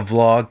like a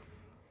vlog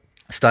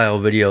style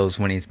videos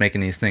when he's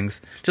making these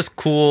things. Just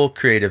cool,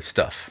 creative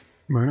stuff.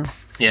 Right on.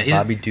 Yeah,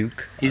 Bobby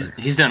Duke.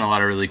 He's done a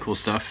lot of really cool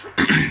stuff.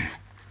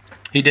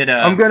 He did.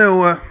 I'm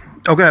gonna.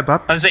 Go ahead,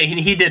 Bob. I was saying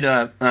he did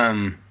the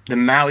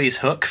Maui's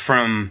hook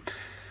from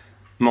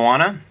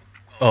Moana.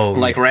 Oh,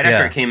 like right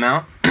after it came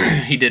out,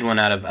 he did one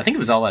out of, I think it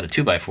was all out of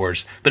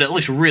 2x4s, but it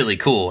looks really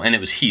cool, and it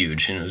was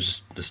huge, and it was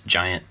just this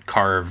giant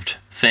carved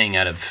thing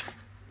out of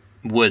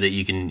wood that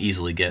you can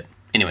easily get.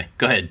 Anyway,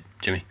 go ahead,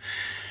 Jimmy.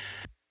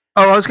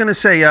 Oh, I was going to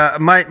say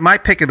my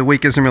pick of the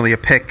week isn't really a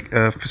pick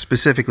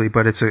specifically,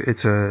 but it's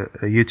a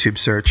YouTube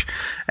search,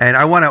 and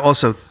I want to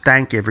also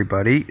thank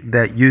everybody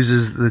that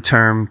uses the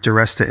term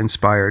Diresta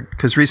inspired,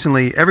 because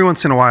recently, every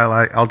once in a while,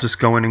 I'll just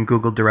go in and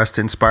Google Diresta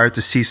inspired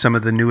to see some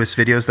of the newest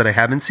videos that I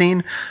haven't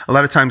seen. A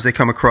lot of times they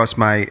come across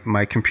my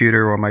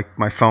computer or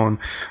my phone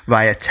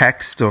via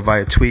text or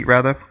via tweet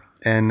rather.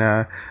 And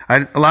a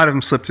lot of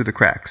them slip through the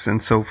cracks.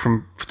 And so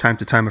from time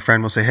to time, a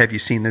friend will say, hey, have you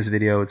seen this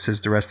video? It says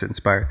Diresta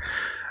inspired.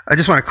 I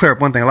just want to clear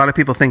up one thing. A lot of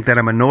people think that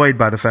I'm annoyed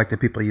by the fact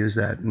that people use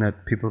that and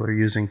that people are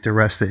using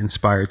Diresta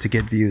inspired to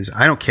get views.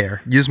 I don't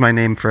care. Use my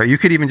name for it. You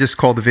could even just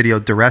call the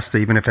video Diresta,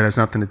 even if it has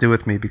nothing to do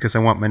with me, because I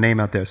want my name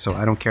out there. So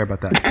I don't care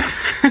about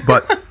that.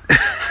 But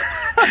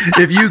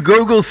if you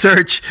Google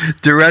search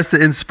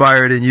Diresta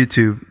inspired in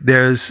YouTube,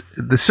 there's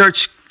the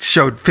search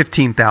showed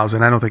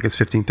 15,000. I don't think it's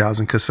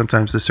 15,000 because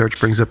sometimes the search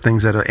brings up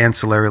things that are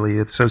ancillarily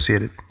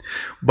associated.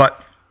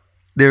 But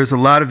there's a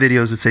lot of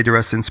videos that say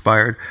Diresta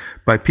inspired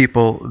by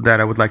people that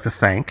I would like to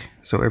thank.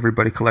 So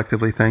everybody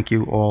collectively, thank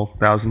you, all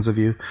thousands of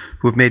you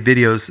who have made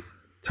videos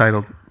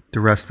titled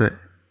Diresta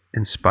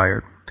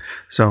inspired.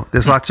 So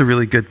there's lots of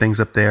really good things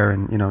up there,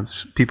 and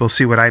people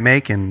see what I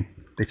make and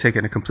they take it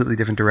in a completely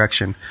different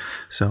direction.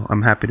 So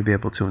I'm happy to be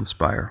able to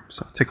inspire.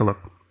 So take a look.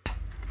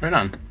 Right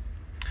on.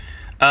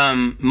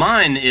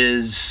 Mine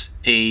is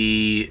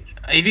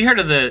have you heard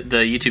of the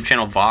YouTube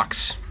channel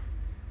Vox?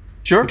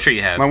 Sure. I'm sure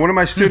you have. One of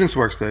my students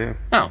works there, yeah.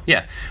 Oh,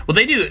 yeah. Well,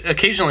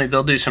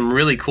 they'll do some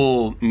really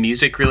cool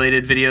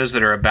music-related videos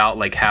that are about,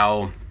 like,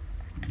 how...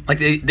 Like,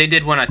 they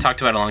did one I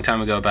talked about a long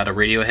time ago about a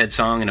Radiohead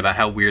song and about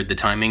how weird the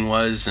timing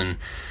was, and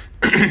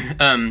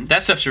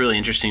that stuff's really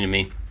interesting to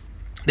me.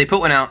 They put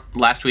one out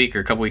last week or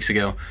a couple weeks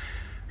ago,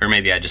 or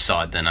maybe I just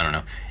saw it then, I don't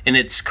know. And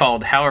it's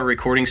called How a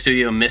Recording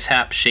Studio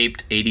Mishap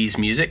Shaped 80s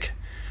Music.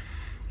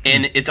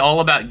 And it's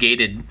all about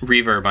gated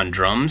reverb on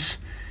drums.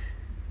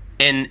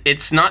 And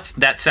it's not,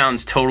 that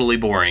sounds totally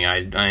boring,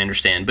 I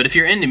understand. But if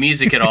you're into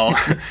music at all,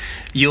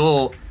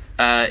 you'll,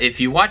 if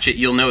you watch it,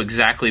 you'll know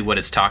exactly what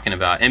it's talking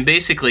about. And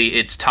basically,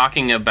 it's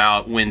talking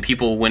about when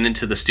people went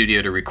into the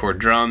studio to record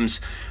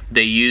drums,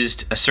 they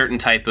used a certain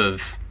type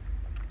of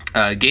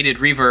gated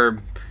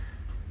reverb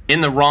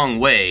in the wrong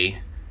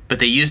way, but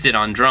they used it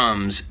on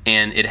drums,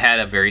 and it had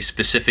a very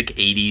specific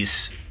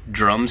 80s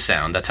drum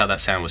sound. That's how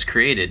that sound was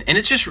created. And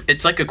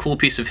it's like a cool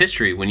piece of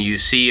history when you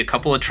see a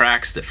couple of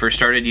tracks that first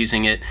started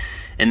using it,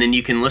 and then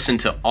you can listen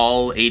to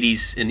all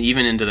 80s and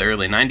even into the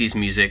early 90s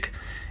music,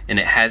 and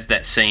it has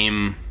that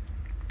same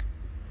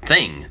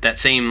thing, that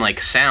same like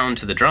sound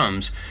to the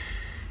drums.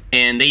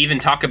 And they even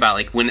talk about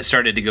like when it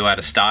started to go out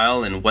of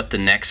style and what the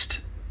next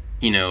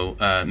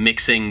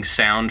mixing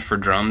sound for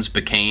drums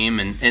became.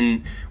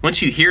 And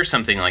once you hear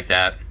something like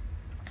that,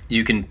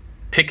 you can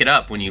pick it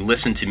up when you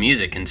listen to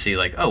music and see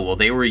like, oh, well,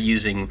 they were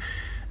using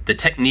the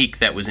technique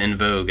that was in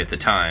vogue at the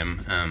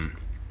time. I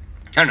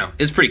don't know.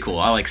 It's pretty cool.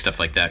 I like stuff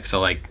like that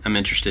because I'm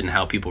interested in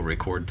how people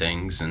record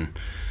things, and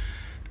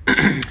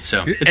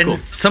so it's cool.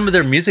 Some of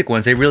their music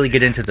ones, they really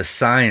get into the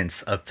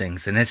science of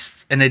things,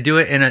 and they do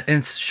it and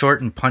it's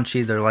short and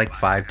punchy. They're like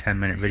 5-10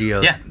 minute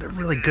videos. Yeah, they're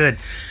really good.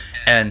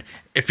 And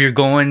if you're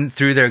going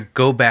through there,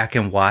 go back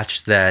and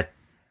watch that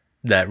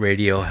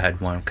Radiohead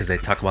one because they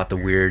talk about the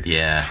weird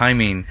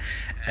timing.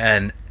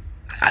 And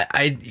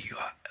I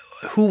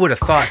who would have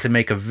thought to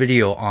make a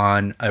video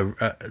on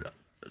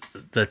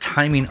the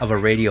timing of a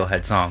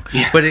Radiohead song?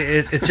 Yeah. But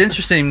it's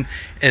interesting,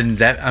 and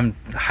that I'm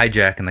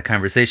hijacking the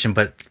conversation.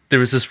 But there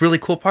was this really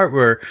cool part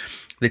where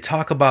they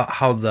talk about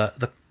how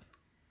the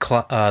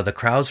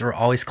crowds are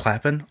always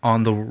clapping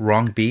on the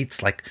wrong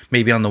beats, like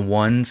maybe on the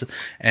 1s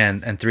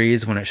and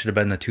 3s when it should have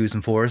been the 2s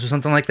and 4s or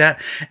something like that.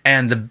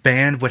 And the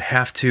band would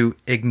have to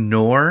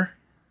ignore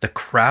the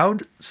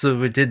crowd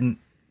so it didn't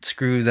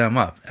screw them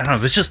up. I don't know.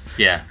 It was just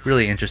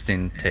really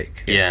interesting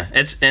take. Yeah,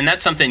 and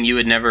that's something you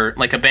would never,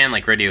 like a band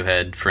like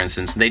Radiohead, for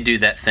instance, they do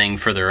that thing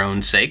for their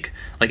own sake.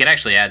 Like it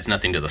actually adds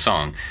nothing to the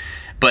song.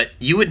 But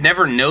you would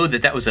never know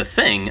that was a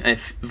thing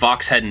if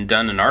Vox hadn't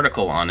done an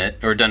article on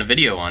it or done a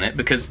video on it,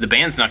 because the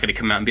band's not going to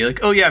come out and be like,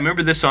 oh yeah,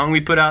 remember this song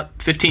we put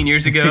out 15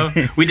 years ago?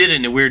 We did it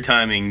in a weird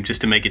timing just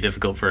to make it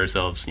difficult for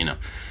ourselves,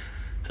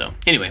 So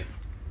anyway,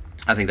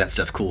 I think that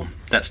stuff cool.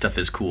 That stuff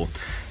is cool.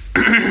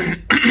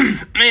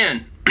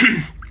 Man,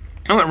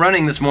 I went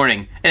running this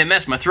morning and it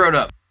messed my throat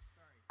up.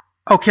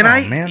 Oh, can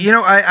I? Man.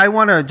 I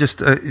want to just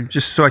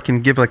so I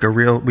can give like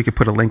we could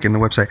put a link in the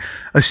website.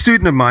 A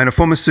student of mine, a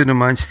former student of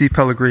mine, Steve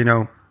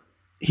Pellegrino,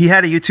 he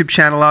had a YouTube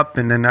channel up,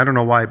 and then I don't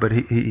know why, but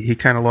he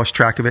kind of lost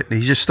track of it,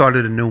 and he just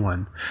started a new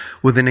one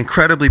with an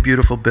incredibly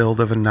beautiful build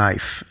of a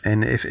knife.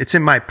 And if it's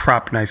in my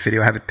prop knife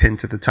video, I have it pinned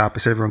to the top. I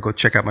said everyone go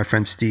check out my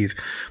friend Steve,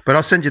 but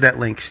I'll send you that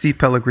link. Steve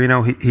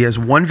Pellegrino, he has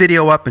one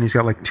video up, and he's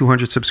got like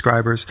 200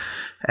 subscribers,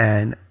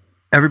 and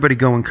everybody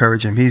go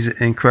encourage him. He's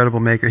an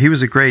incredible maker. He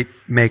was a great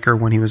maker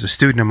when he was a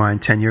student of mine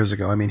 10 years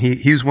ago. I mean,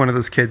 he was one of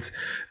those kids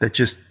that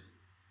just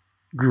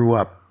grew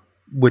up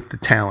with the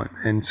talent.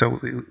 And so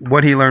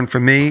what he learned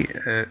from me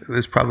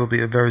was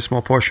probably a very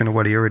small portion of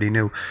what he already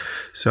knew.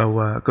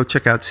 So go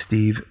check out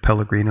Steve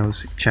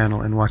Pellegrino's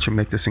channel and watch him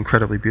make this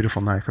incredibly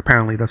beautiful knife.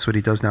 Apparently that's what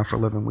he does now for a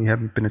living. We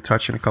haven't been in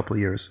touch in a couple of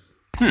years.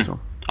 So,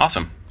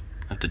 awesome.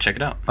 I have to check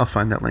it out. I'll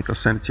find that link. I'll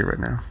send it to you right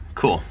now.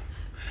 Cool.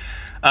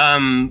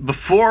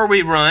 Before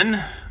we run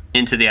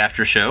into the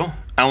after show,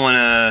 I want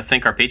to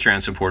thank our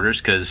Patreon supporters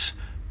because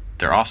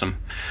they're awesome.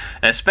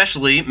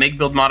 Especially Make,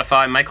 Build,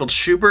 Modify, Michael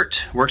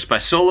Schubert, Works by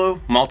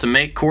Solo, Malta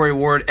Make, Corey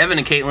Ward, Evan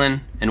and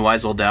Caitlin, and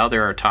Wise Old Dow.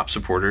 They're our top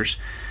supporters.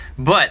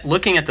 But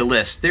looking at the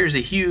list, there's a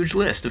huge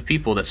list of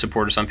people that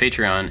support us on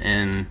Patreon,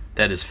 and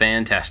that is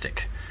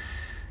fantastic.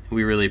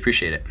 We really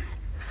appreciate it.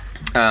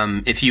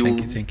 If you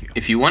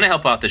want to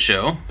help out the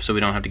show so we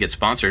don't have to get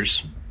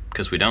sponsors,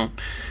 because we don't,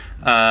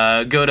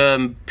 go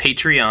to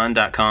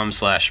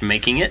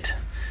patreon.com/makingit,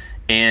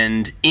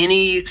 and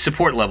any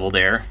support level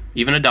there,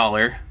 even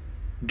 $1,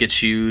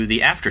 gets you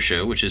the after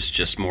show, which is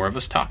just more of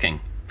us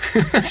talking.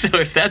 So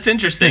if that's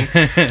interesting,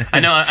 I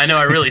know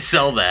I really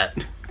sell that,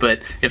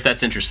 but if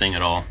that's interesting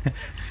at all,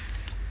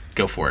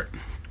 go for it.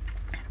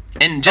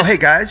 And just hey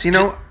guys,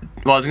 well,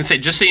 I was gonna say,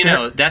 just so you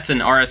know, that's an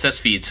RSS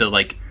feed. So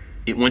like,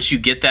 once you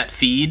get that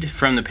feed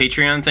from the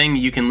Patreon thing,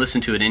 you can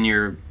listen to it in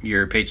your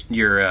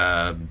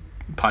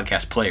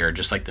podcast player,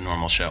 just like the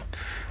normal show.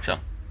 So,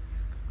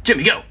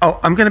 Jimmy, go. Oh,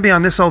 I'm going to be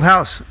on This Old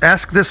House.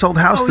 Ask This Old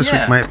House this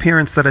week. My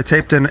appearance that I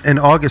taped in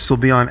August will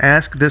be on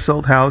Ask This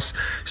Old House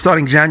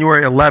starting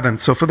January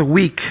 11th. So for the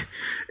week,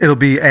 it'll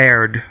be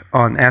aired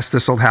on Ask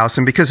This Old House.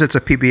 And because it's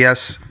a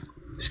PBS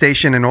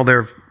station and all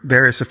their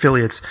various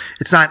affiliates,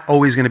 it's not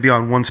always going to be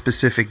on one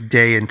specific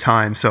day and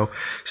time. So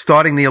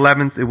starting the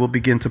 11th, it will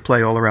begin to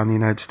play all around the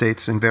United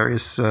States in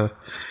various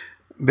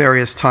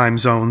time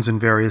zones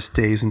and various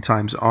days and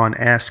times on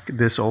Ask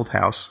This Old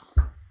House.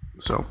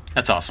 So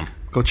that's awesome.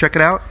 Go check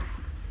it out.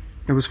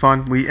 It was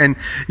fun.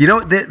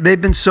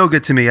 They've been so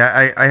good to me.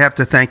 I have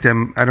to thank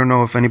them. I don't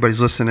know if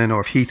anybody's listening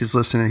or if Heath is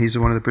listening. He's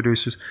one of the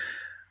producers.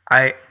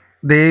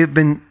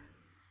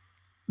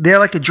 They're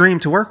like a dream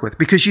to work with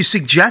because you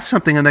suggest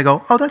something and they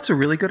go, oh, that's a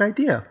really good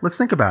idea. Let's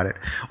think about it.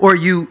 Or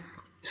you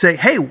say,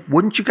 hey,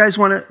 wouldn't you guys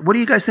want to, what do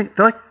you guys think?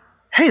 They're like,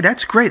 hey,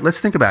 that's great. Let's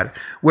think about it.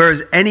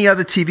 Whereas any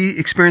other TV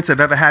experience I've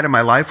ever had in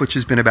my life, which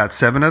has been about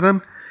 7 of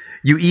them,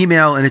 you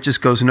email and it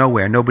just goes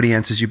nowhere. Nobody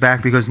answers you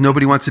back because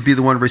nobody wants to be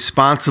the one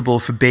responsible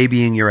for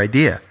babying your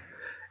idea.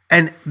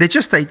 And they're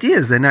just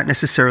ideas. They're not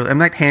necessarily, I'm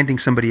not handing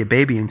somebody a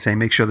baby and saying,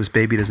 make sure this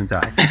baby doesn't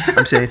die.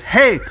 I'm saying,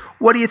 hey,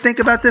 what do you think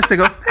about this? They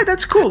go, hey,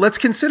 that's cool. Let's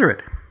consider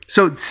it.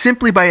 So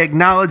simply by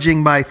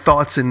acknowledging my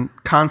thoughts and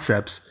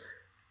concepts,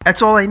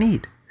 that's all I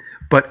need.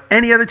 But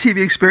any other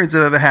TV experience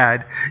I've ever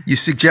had, you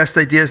suggest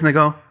ideas and they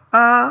go,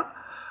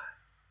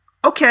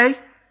 okay,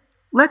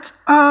 let's,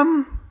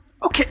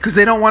 okay. Because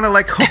they don't want to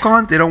like hook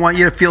on. They don't want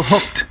you to feel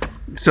hooked.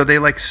 So they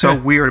like so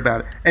weird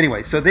about it.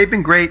 Anyway, so they've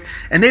been great.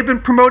 And they've been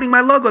promoting my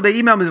logo. They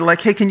emailed me. They're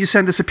like, hey, can you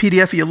send us a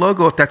PDF of your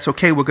logo? If that's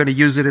okay, we're going to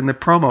use it in the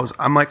promos.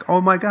 I'm like,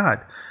 oh my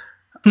God.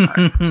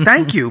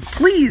 Thank you.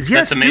 Please.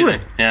 Yes, do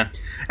it. Yeah.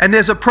 And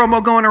there's a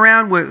promo going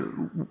around where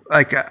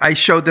like I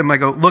showed them, I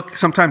go, look,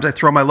 sometimes I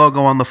throw my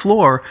logo on the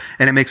floor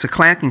and it makes a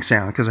clanking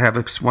sound because I have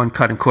this one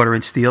cut and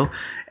 1/4-inch steel.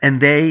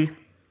 And they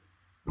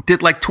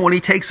did like 20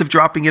 takes of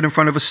dropping it in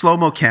front of a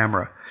slow-mo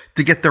camera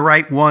to get the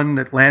right one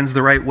that lands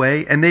the right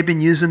way. And they've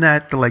been using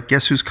that to like,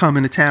 guess who's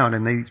coming to town?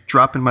 And they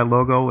drop in my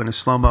logo in a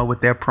slow-mo with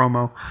their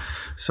promo.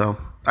 So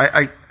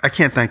I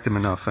can't thank them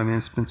enough. I mean,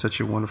 it's been such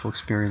a wonderful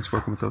experience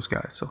working with those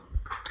guys. So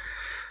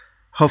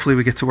hopefully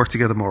we get to work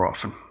together more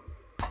often.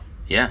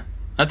 Yeah,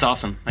 that's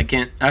awesome.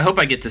 I hope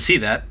I get to see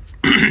that.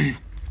 I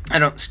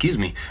don't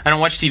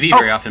watch TV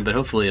very often, but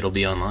hopefully it'll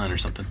be online or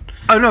something.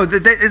 Oh no,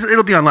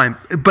 it'll be online.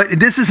 But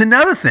this is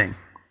another thing.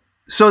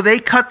 So they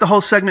cut the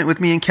whole segment with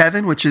me and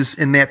Kevin, which is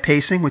in their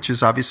pacing, which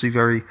is obviously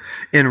very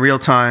in real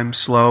time,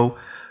 slow.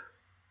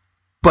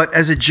 But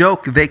as a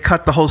joke, they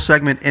cut the whole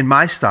segment in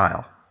my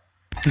style.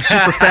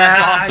 Super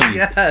fast. Awesome.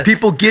 Yes.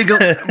 People giggle.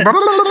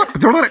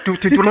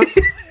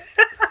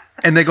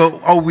 And they go,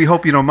 oh, we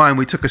hope you don't mind.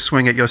 We took a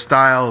swing at your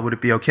style. Would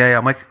it be okay?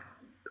 I'm like,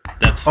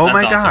 that's my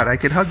awesome. God, I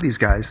could hug these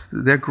guys.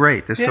 They're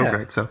great. They're so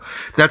great. So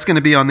that's going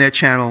to be on their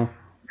channel,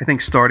 I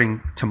think,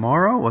 starting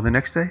tomorrow or the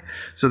next day.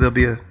 So there'll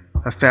be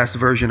a fast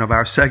version of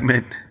our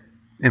segment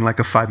in like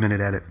a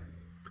 5-minute edit.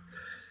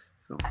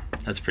 So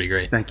that's pretty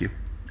great. Thank you.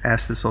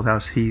 Ask This Old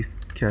House, Heath,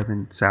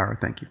 Kevin, Sarah,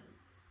 thank you.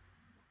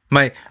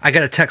 I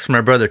got a text from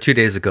my brother 2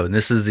 days ago, and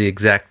this is the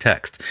exact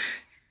text.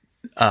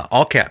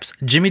 All caps.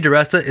 Jimmy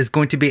Diresta is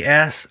going to be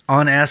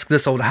on Ask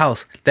This Old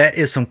House. That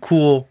is some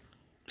cool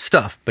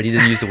stuff, but he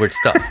didn't use the word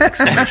stuff!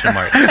 Exclamation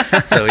mark.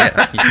 So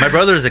yeah, my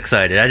brother's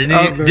excited. I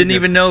didn't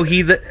even know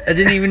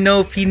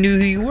if he knew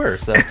who you were.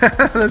 So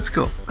that's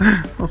cool.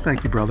 Well,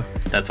 thank you, brother.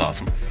 That's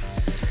awesome.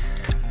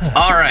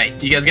 All right,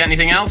 you guys got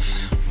anything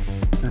else?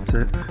 That's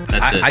it.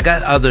 I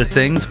got other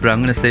things, but I'm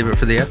going to save it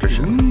for the after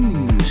show.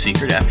 Ooh,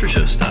 secret after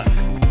show stuff.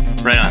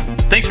 Right on.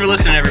 Thanks for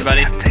listening,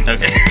 everybody.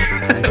 Okay.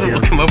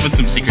 We'll come up with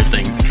some secret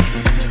things.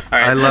 All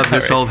right. I love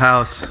this old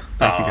house.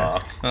 Thank you,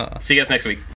 guys. See you guys next week.